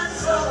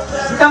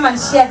to come and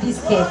share this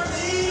cake.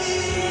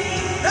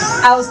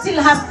 I will still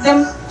ask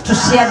them to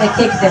share the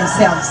cake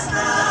themselves.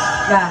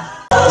 Yeah.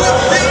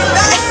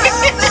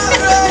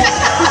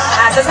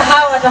 Sasa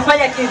hawa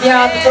watafanya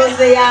kivyao because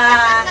they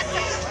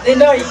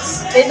know it.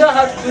 They know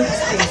how to do this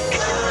thing.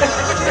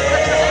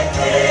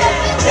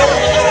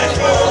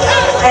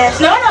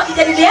 Tunaona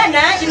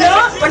wakijadiliana,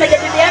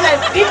 wanajadiliana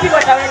vipi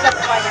wataweza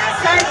kufanya.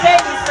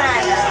 Asante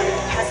sana.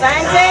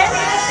 Asante.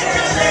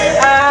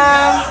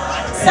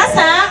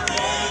 Sasa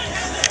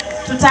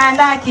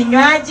tutaandaa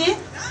kinywaji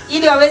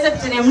ili waweze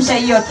kuteremsha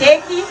hiyo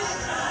keki,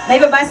 na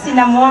hivyo basi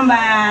namuomba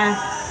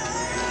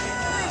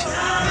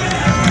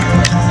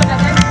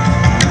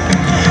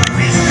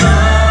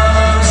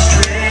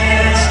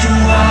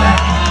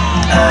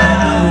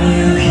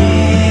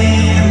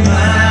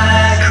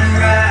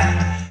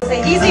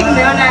saidizi.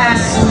 Tumeona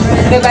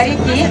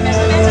tumebariki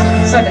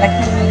soda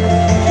lakini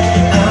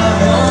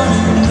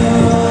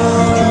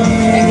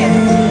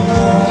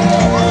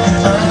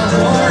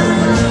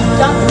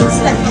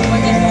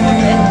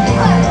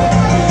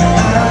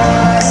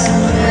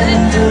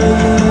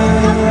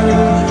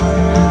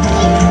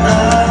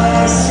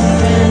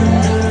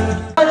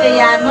they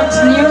are not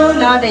new,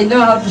 now they know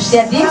how to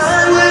share this.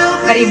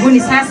 Karibuni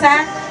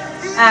sasa,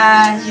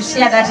 you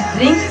share that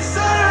drink.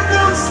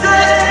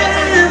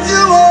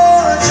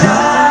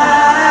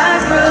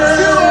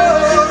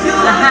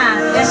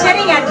 They're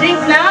sharing a drink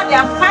now,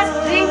 their first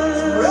drink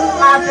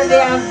after they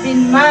have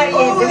been married.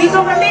 We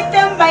compliment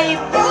them by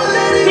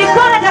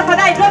Nikora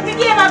tafadhali,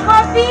 tuwapigie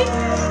makofi.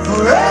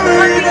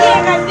 Tuwapigie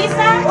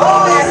kabisa.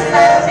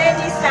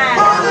 Asanteni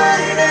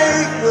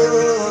sana.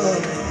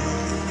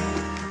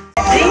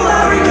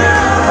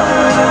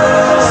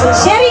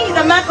 Sharing is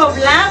a mark of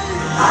love.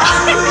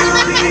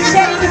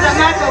 Sharing is a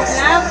mark of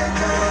love.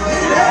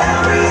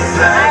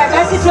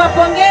 Basi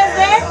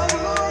tuwapongeze.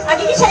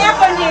 Hakikisha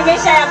yako ndio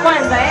imesha ya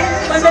kwanza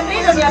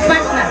Concentrate on your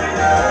partner.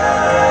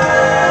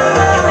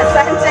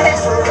 Asante.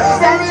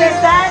 Asante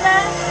sana.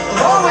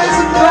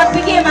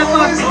 Tuwapigie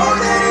makofi.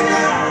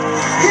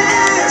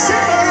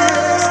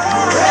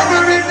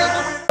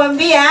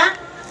 Kuambia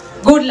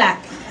good luck.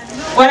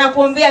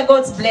 Wanakuombea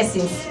God's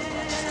blessings.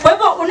 Kwa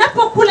hivyo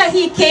unapokula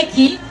hii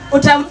keki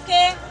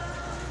utamke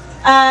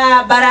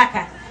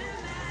baraka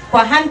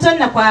kwa Anton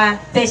na kwa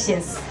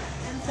Patience.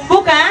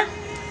 Kumbuka,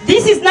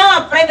 this is now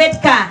a private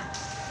car.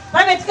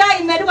 Private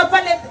car imeandikwa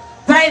pale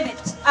private.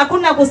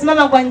 Hakuna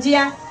kusimama kwa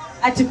njia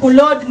ati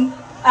kuload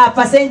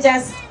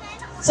passengers.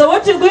 So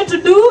what you're going to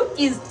do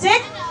is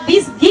take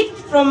this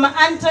gift from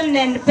Anton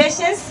and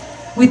Patience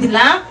with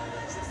love.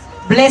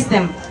 Bless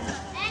them.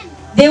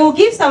 They will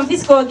give some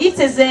physical gifts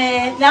as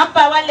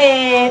namba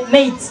wale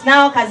maids.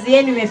 Nao kazi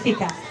yenu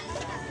imefika.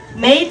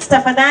 Maids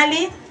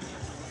tafadhali.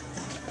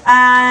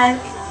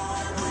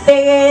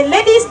 The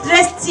ladies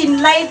dressed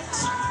in light.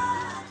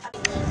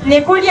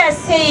 Nikulia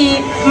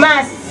sei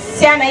mas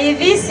siana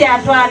hivi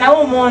siatwa na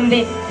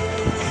umonde.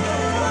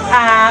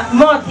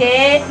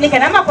 Moke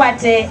nikanama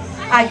kwate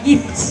a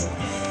gift.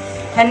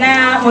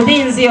 Kana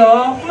mudinzio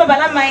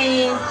kumabalama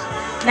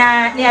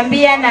na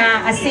niambia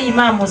na asei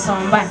mamu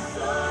somba.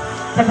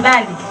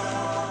 Tafadhali.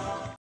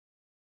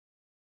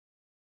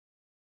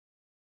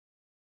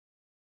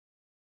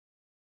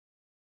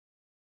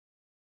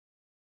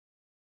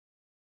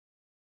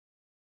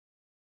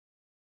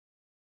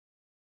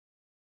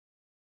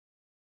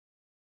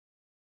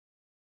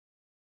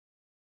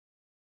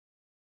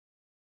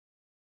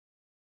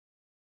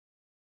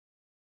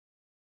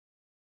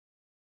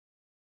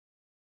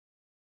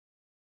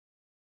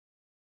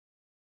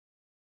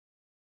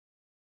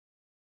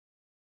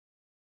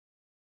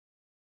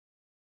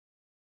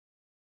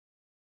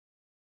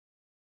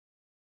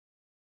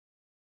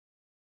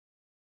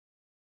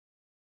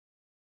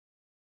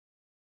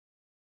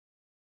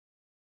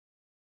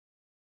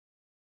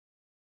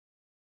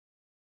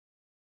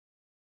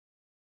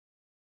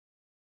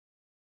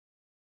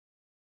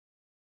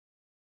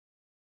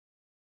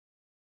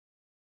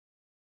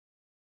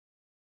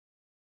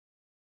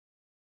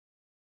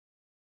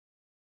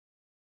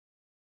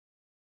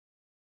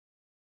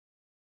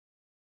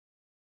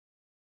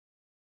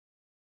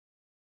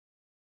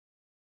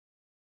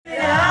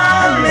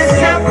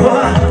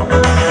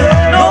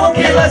 No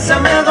kila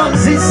semana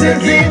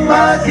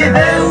zisegima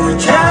kideu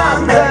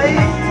changai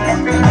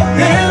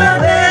Kila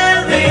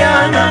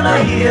deviana na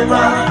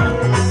yema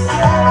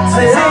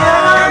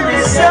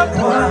Zeane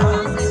sepwa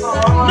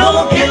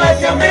No kila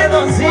semana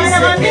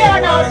zisegima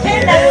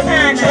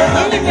kideu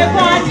changai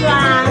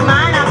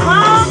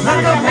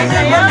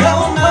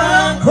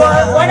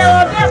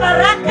Wanaopea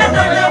baraka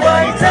na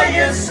wanawaita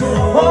Yesu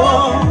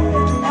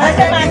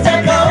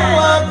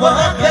Atakawa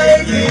kwa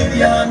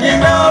kaigia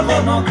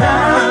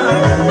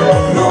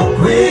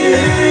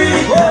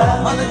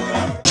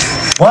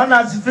Bwana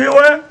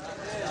asifiwe.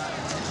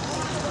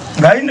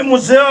 Ngaini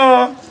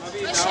museo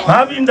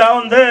mabinda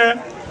onde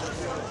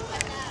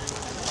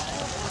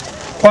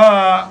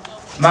kwa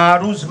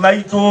maharusi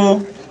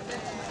maitu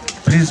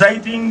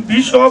presiding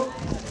bishop,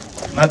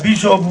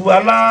 mabishop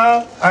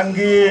wala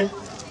ange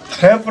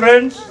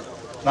reverends,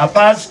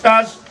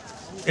 mapastors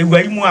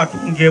egwaimu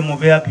atunge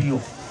mubea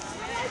pio.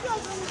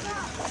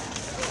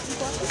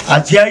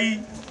 Ajai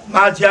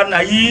majiana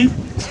hii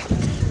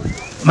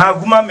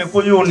maguma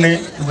mekuyune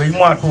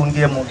weimu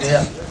atungie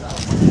mubea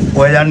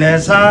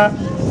wayanesa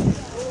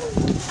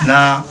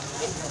na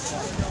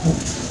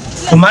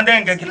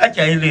kumandenge kila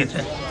chailete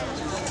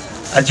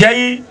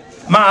ajai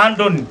ma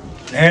Antony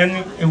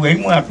neni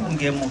weimu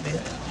atungie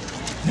mubea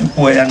ni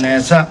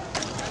kuyanesa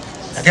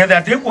akenda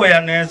ati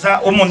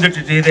kuyanesa umunde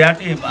titire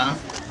atiba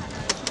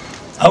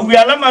au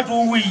yala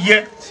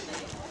matuwiye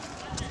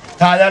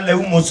taya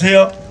leu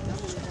museo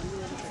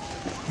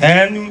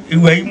en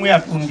iwe imu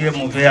atunge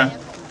muvea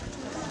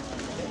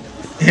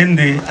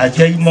ende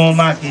ajai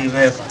moma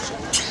kiveva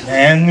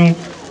en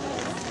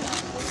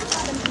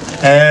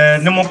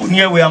nemo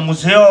kunie we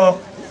museo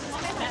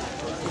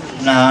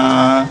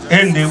na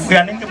ende we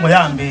aninge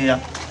moyambia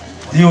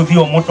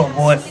dio moto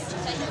boy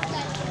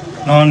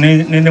no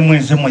ni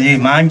mweze moye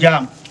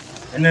manja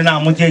ene na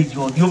muje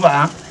dio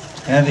ba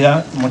ende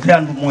mote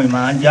andu moye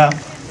manja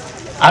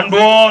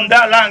ando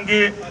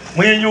ndalange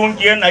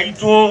mweyungie na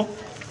ito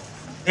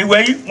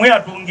iwe mwe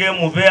atunge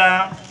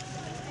muvea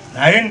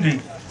na ende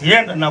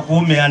yenda na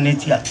kuume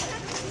anitia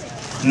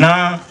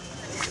na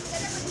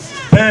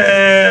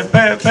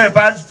pe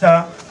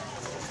pastor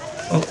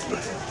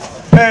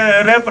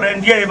pe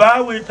reverend ye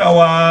bawe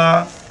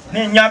tawa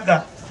ni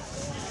nyaga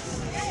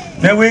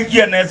ne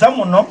wekie neza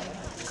muno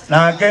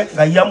nake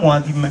ngaya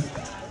mwathime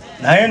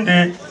na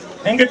ende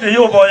engete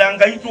yo boya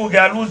ngaitu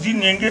galuzi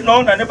ningi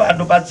nona ne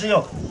bandu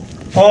basio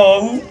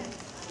po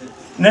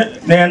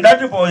ne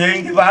ndate boya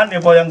ingi bane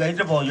boya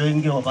ngaite boya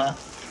ingi oba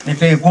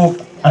nitego.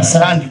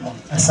 Asante.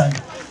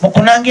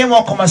 Mkunange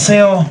mwako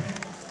maseo.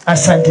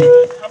 Asante.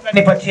 Kabla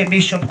nipatie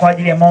bishop kwa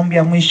ajili ya maombi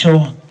ya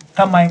mwisho,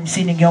 kama MC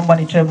ningeomba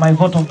nitoe my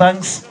vote of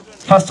thanks.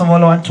 First of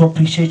all, I want to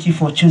appreciate you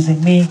for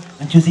choosing me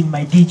and choosing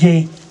my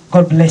DJ.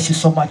 God bless you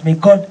so much. May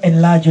God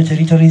enlarge your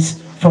territories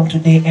from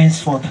today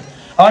henceforth.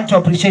 I want to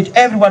appreciate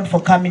everyone for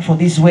coming for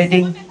this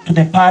wedding, to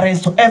the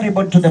parents, to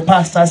everybody, to the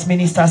pastors,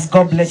 ministers.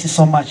 God bless you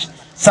so much.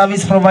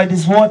 Service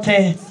providers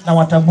wote na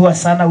watambua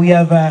sana. We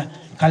have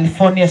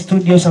California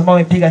studios ambao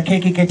wamepiga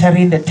keki,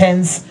 catering, the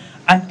tents,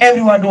 and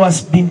everyone who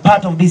has been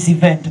part of this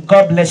event.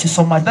 God bless you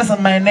so much. That's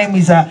my name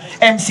is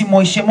MC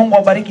Moishe. Mungu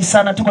awabariki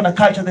sana. Tuko na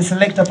Culture the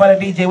Selector pale,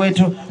 DJ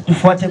wetu.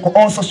 Tufuate kwa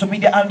all social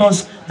media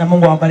handles na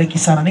Mungu awabariki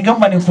sana.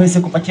 Ningeomba niweze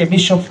kupatia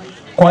bishop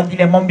kwa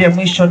ajili ya maombi ya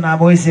mwisho na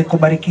aweze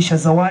kubarikisha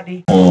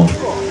zawadi.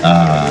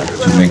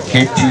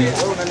 Tumeketi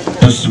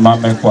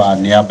tusimame kwa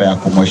niaba ya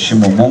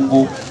kumheshimu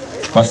Mungu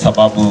kwa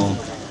sababu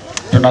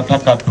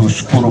tunataka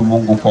tushukuru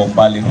Mungu kwa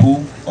umbali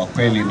huu. Kwa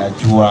kweli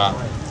najua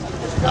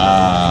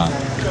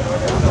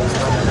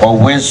kwa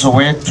uwezo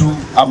wetu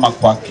ama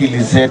kwa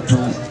akili zetu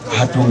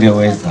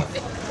hatungeweza,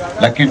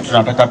 lakini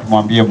tunataka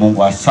tumwambie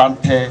Mungu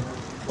asante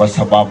kwa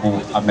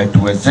sababu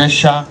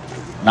ametuwezesha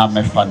na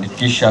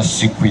amefanikisha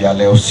siku ya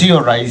leo. Sio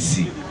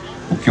rahisi.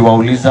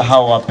 Ukiwauliza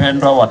hao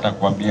wapendwa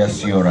watakwambia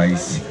sio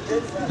rahisi,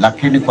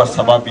 lakini kwa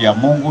sababu ya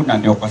Mungu, na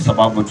ndio kwa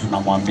sababu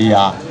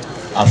tunamwambia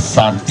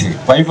asante.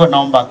 Kwa hivyo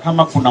naomba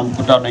kama kuna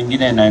mkutano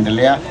mwingine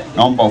inaendelea,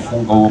 naomba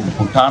ufunge huo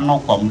mkutano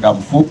kwa muda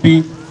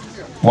mfupi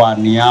kwa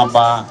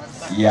niaba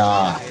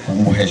ya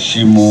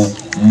kumheshimu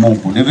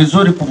Mungu. Ni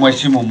vizuri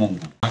kumheshimu Mungu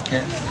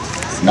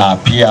na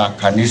pia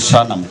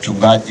kanisa na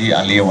mchungaji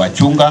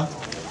aliyewachunga.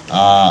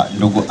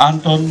 Ndugu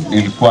Antony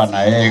nilikuwa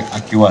na yeye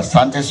akiwa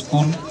Sunday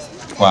school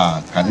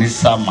kwa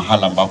kanisa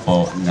mahala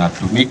ambapo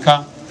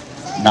ninatumika,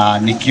 na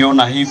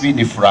nikiona hivi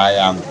ni furaha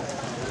yangu.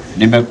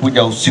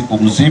 Nimekuja usiku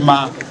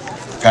mzima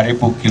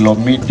karibu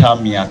kilomita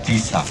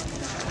 900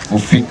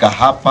 kufika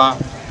hapa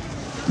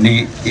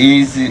ni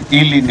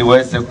ili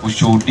niweze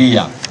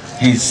kushuhudia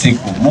hii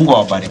siku. Mungu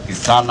awabariki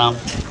sana,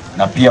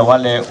 na pia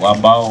wale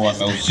ambao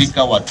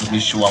wamehusika,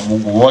 watumishi wa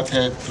Mungu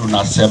wote,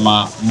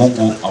 tunasema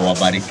Mungu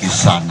awabariki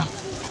sana.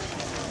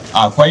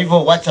 Kwa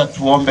hivyo wacha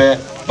tuombe.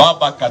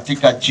 Baba,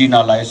 katika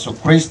jina la Yesu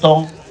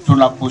Kristo,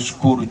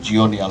 tunakushukuru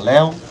jioni ya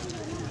leo.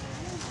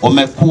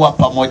 Umekuwa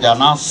pamoja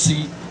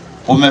nasi,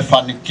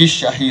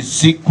 umefanikisha hii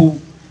siku,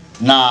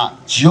 na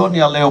jioni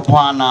ya leo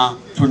Bwana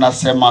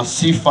tunasema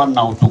sifa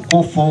na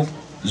utukufu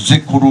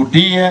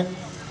zikurudie,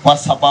 kwa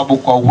sababu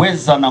kwa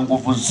uweza na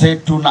nguvu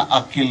zetu na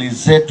akili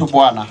zetu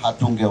Bwana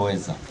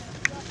hatungeweza,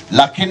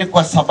 lakini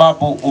kwa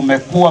sababu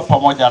umekuwa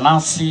pamoja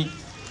nasi,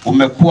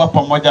 umekuwa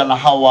pamoja na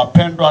hao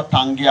wapendwa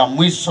tangia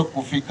mwisho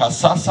kufika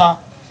sasa.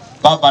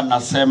 Baba,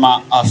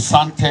 nasema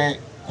asante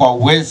kwa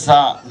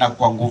uweza na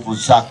kwa nguvu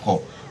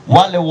zako.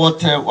 Wale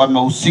wote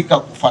wamehusika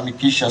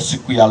kufanikisha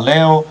siku ya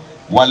leo,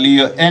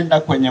 walioenda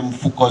kwenye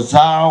mfuko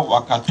zao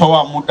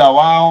wakatoa muda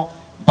wao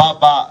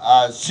Baba,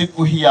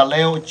 siku hii ya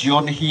leo,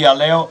 jioni hii ya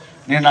leo,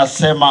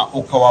 ninasema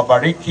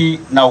ukawabariki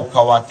na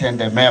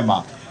ukawatende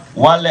mema.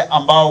 Wale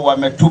ambao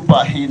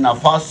wametupa hii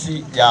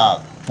nafasi ya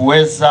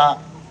kuweza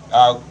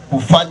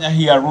kufanya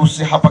hii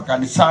harusi hapa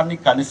kanisani,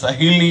 kanisa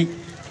hili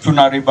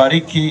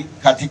tunalibariki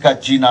katika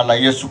jina la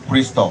Yesu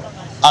Kristo.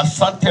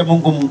 Asante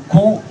Mungu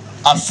mkuu,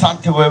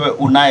 asante wewe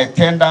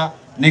unayetenda,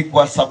 ni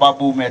kwa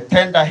sababu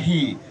umetenda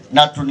hii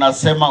na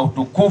tunasema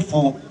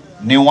utukufu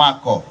ni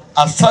wako.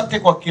 Asante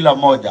kwa kila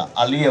moja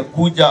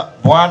aliyekuja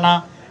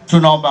Bwana.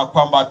 Tunaomba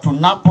kwamba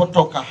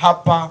tunapotoka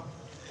hapa,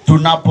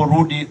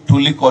 tunaporudi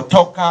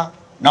tulikotoka,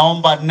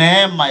 naomba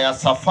neema ya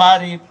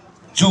safari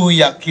juu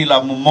ya kila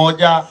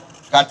mmoja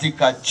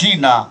katika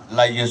jina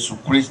la Yesu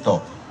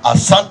Kristo.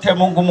 Asante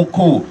Mungu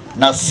mkuu,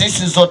 na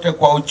sisi zote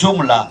kwa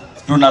ujumla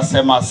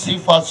tunasema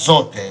sifa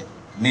zote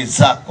ni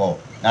zako,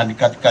 na ni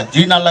katika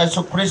jina la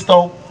Yesu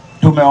Kristo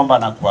tumeomba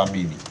na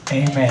kuamini.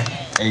 Amen.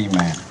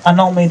 Amen. And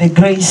now may the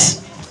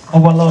grace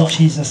of our Lord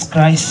Jesus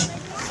Christ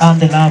and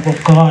the love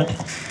of God and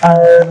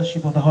the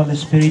fellowship of the Holy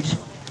Spirit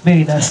be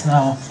with us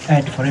now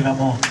and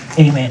forevermore.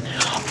 Amen.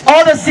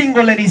 All the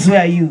single ladies,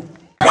 where are you?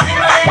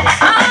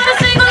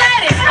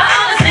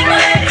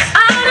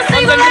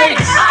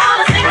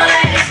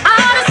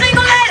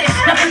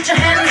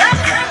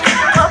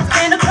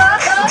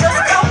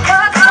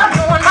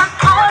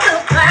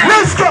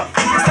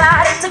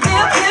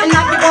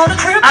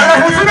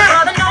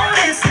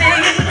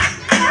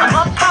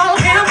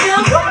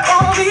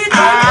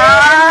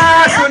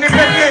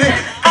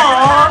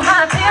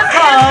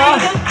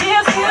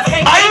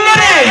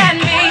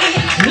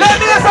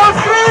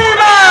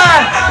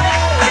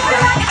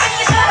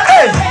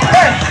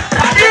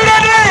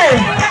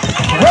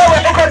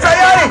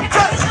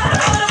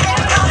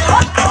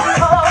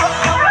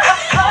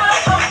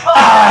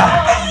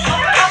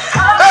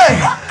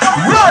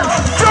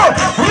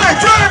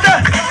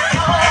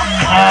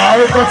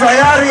 Uko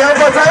tayari?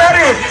 Uko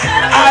tayari?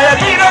 Aya,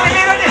 tino.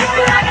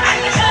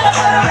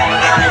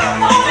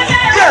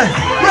 Yeah.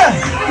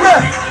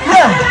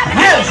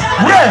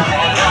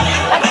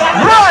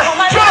 Run,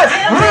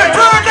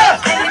 return.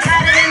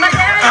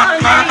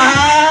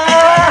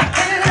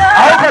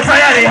 Uko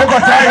tayari? Uko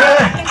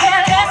tayari?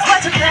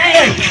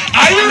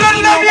 Are you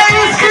ready now? Yeah,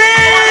 you scream.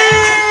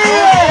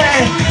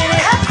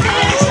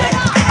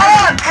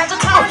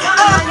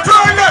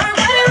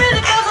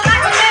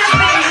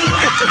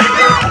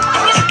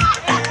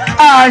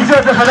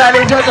 Njoo tafadhali.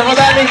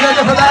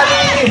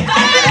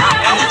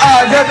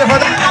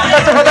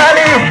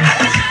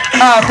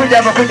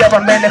 Kuja hapa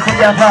mbele,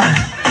 kuja hapa.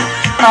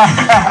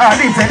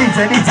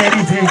 DJ.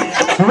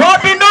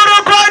 Wapi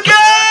nduru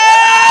kwake?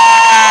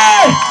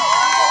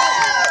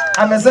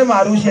 Amesema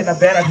arushe na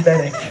bera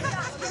direct.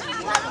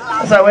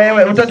 Sasa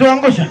wewe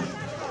utatuangusha?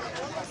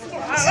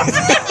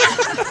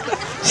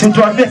 Si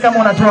tuambie kama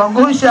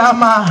unatuangusha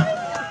ama.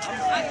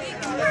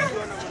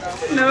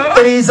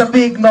 No. It is a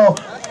big no.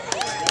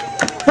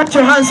 Put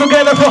your hands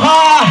together for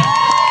her.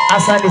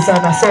 Asante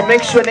sana. So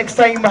make sure next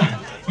time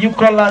you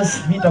call us,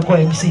 nitakuwa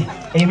MC.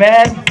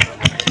 Amen.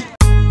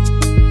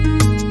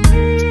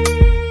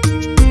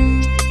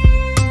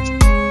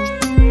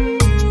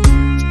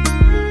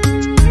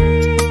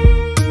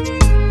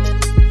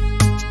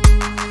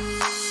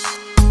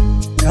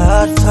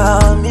 God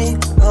found me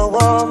a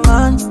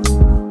woman.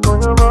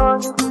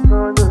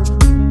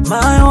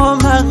 My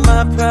woman,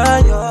 my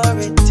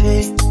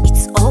priority.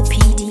 It's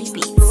OPD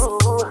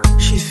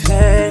beats. She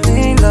fell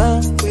in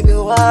love with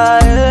the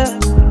wire.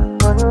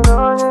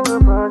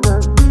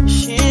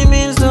 She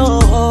means the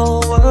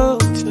whole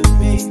world to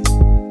me.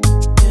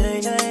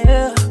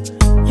 Yeah.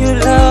 You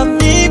love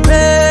me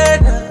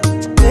better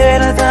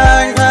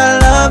than I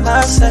love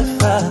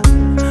myself.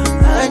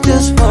 I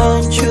just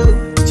want you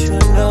to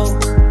know.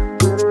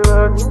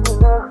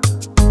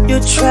 You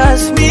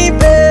trust me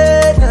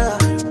better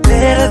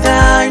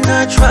than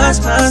I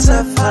trust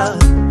myself.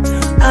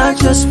 I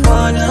just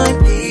wanna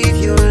give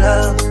you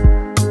love.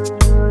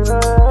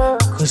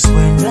 Cause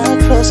when I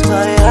close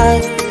my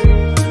eyes,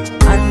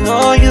 I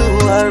know you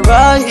are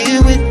right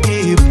here with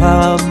me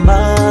by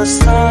my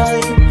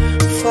side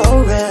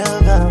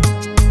forever.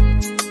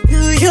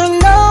 Do you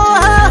know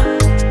how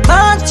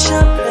much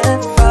I plan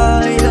for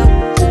you?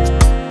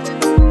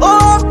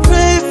 Oh,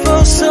 pray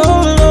for so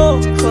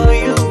long for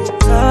you,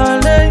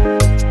 darling.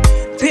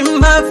 Be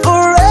my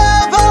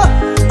forever,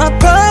 I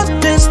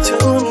promise to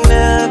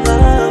never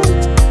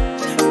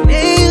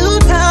lay you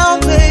down,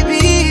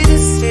 baby,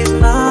 this is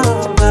my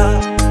vow.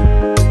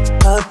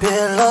 I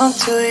belong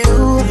to you,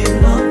 you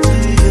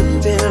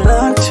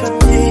belong to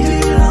me,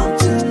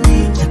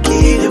 I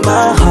give you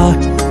my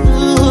heart,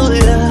 ooh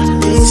yeah,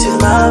 this is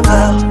my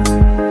vow.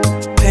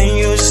 Can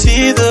you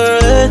see the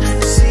red,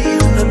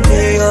 the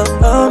big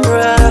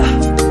umbrella,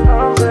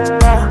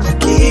 I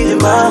give you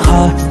my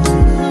heart,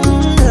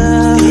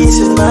 this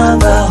is my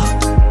vow.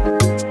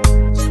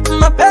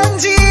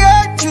 Mapenzi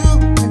yetu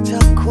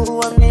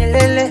yatakuwa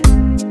milele.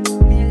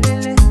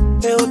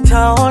 We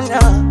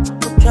utaona.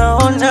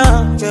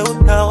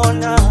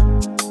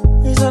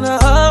 It's gonna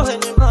happen,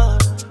 man.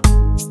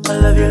 I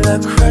love you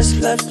like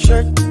Christ left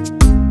church.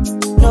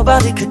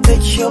 Nobody could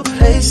take your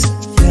place,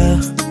 yeah.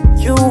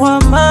 You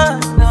are my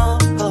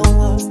number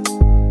one.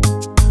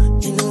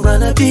 And I'm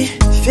gonna be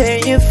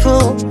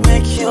faithful,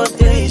 make your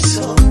day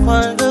so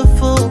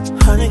wonderful.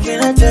 Honey,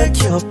 can I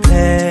take your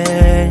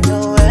pain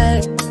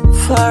away,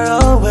 far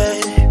away?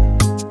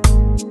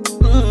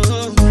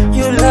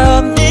 You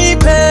love me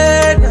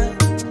better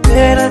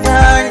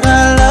than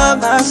I love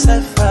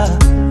myself.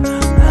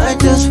 I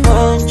just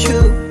want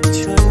you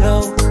to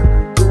know.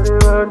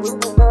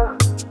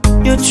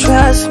 You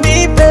trust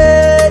me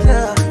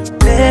better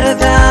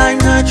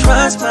than I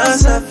trust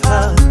myself.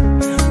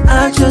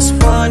 I just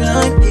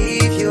wanna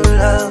give you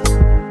love.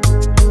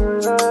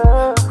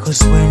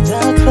 Cause when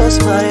I close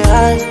my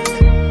eyes,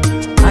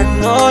 I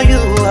know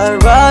you are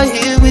right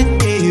here with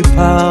me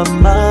by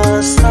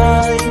my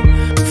side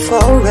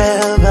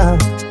forever.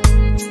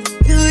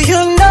 Do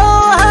you know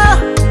how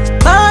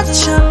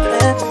much I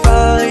plan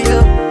for you?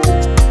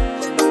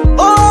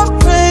 Oh,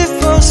 pray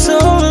for so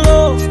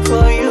long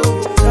for you,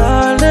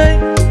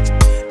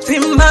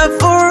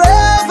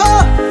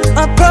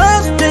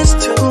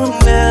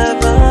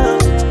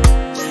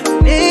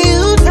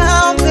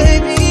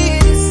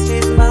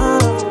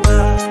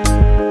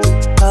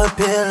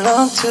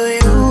 belong to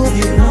you.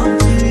 You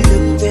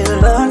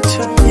belong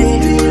to me.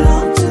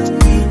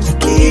 I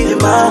give you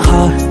my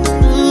heart.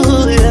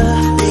 Ooh,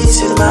 yeah.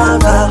 This is my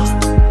vow.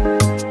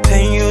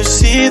 Can you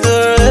see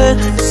the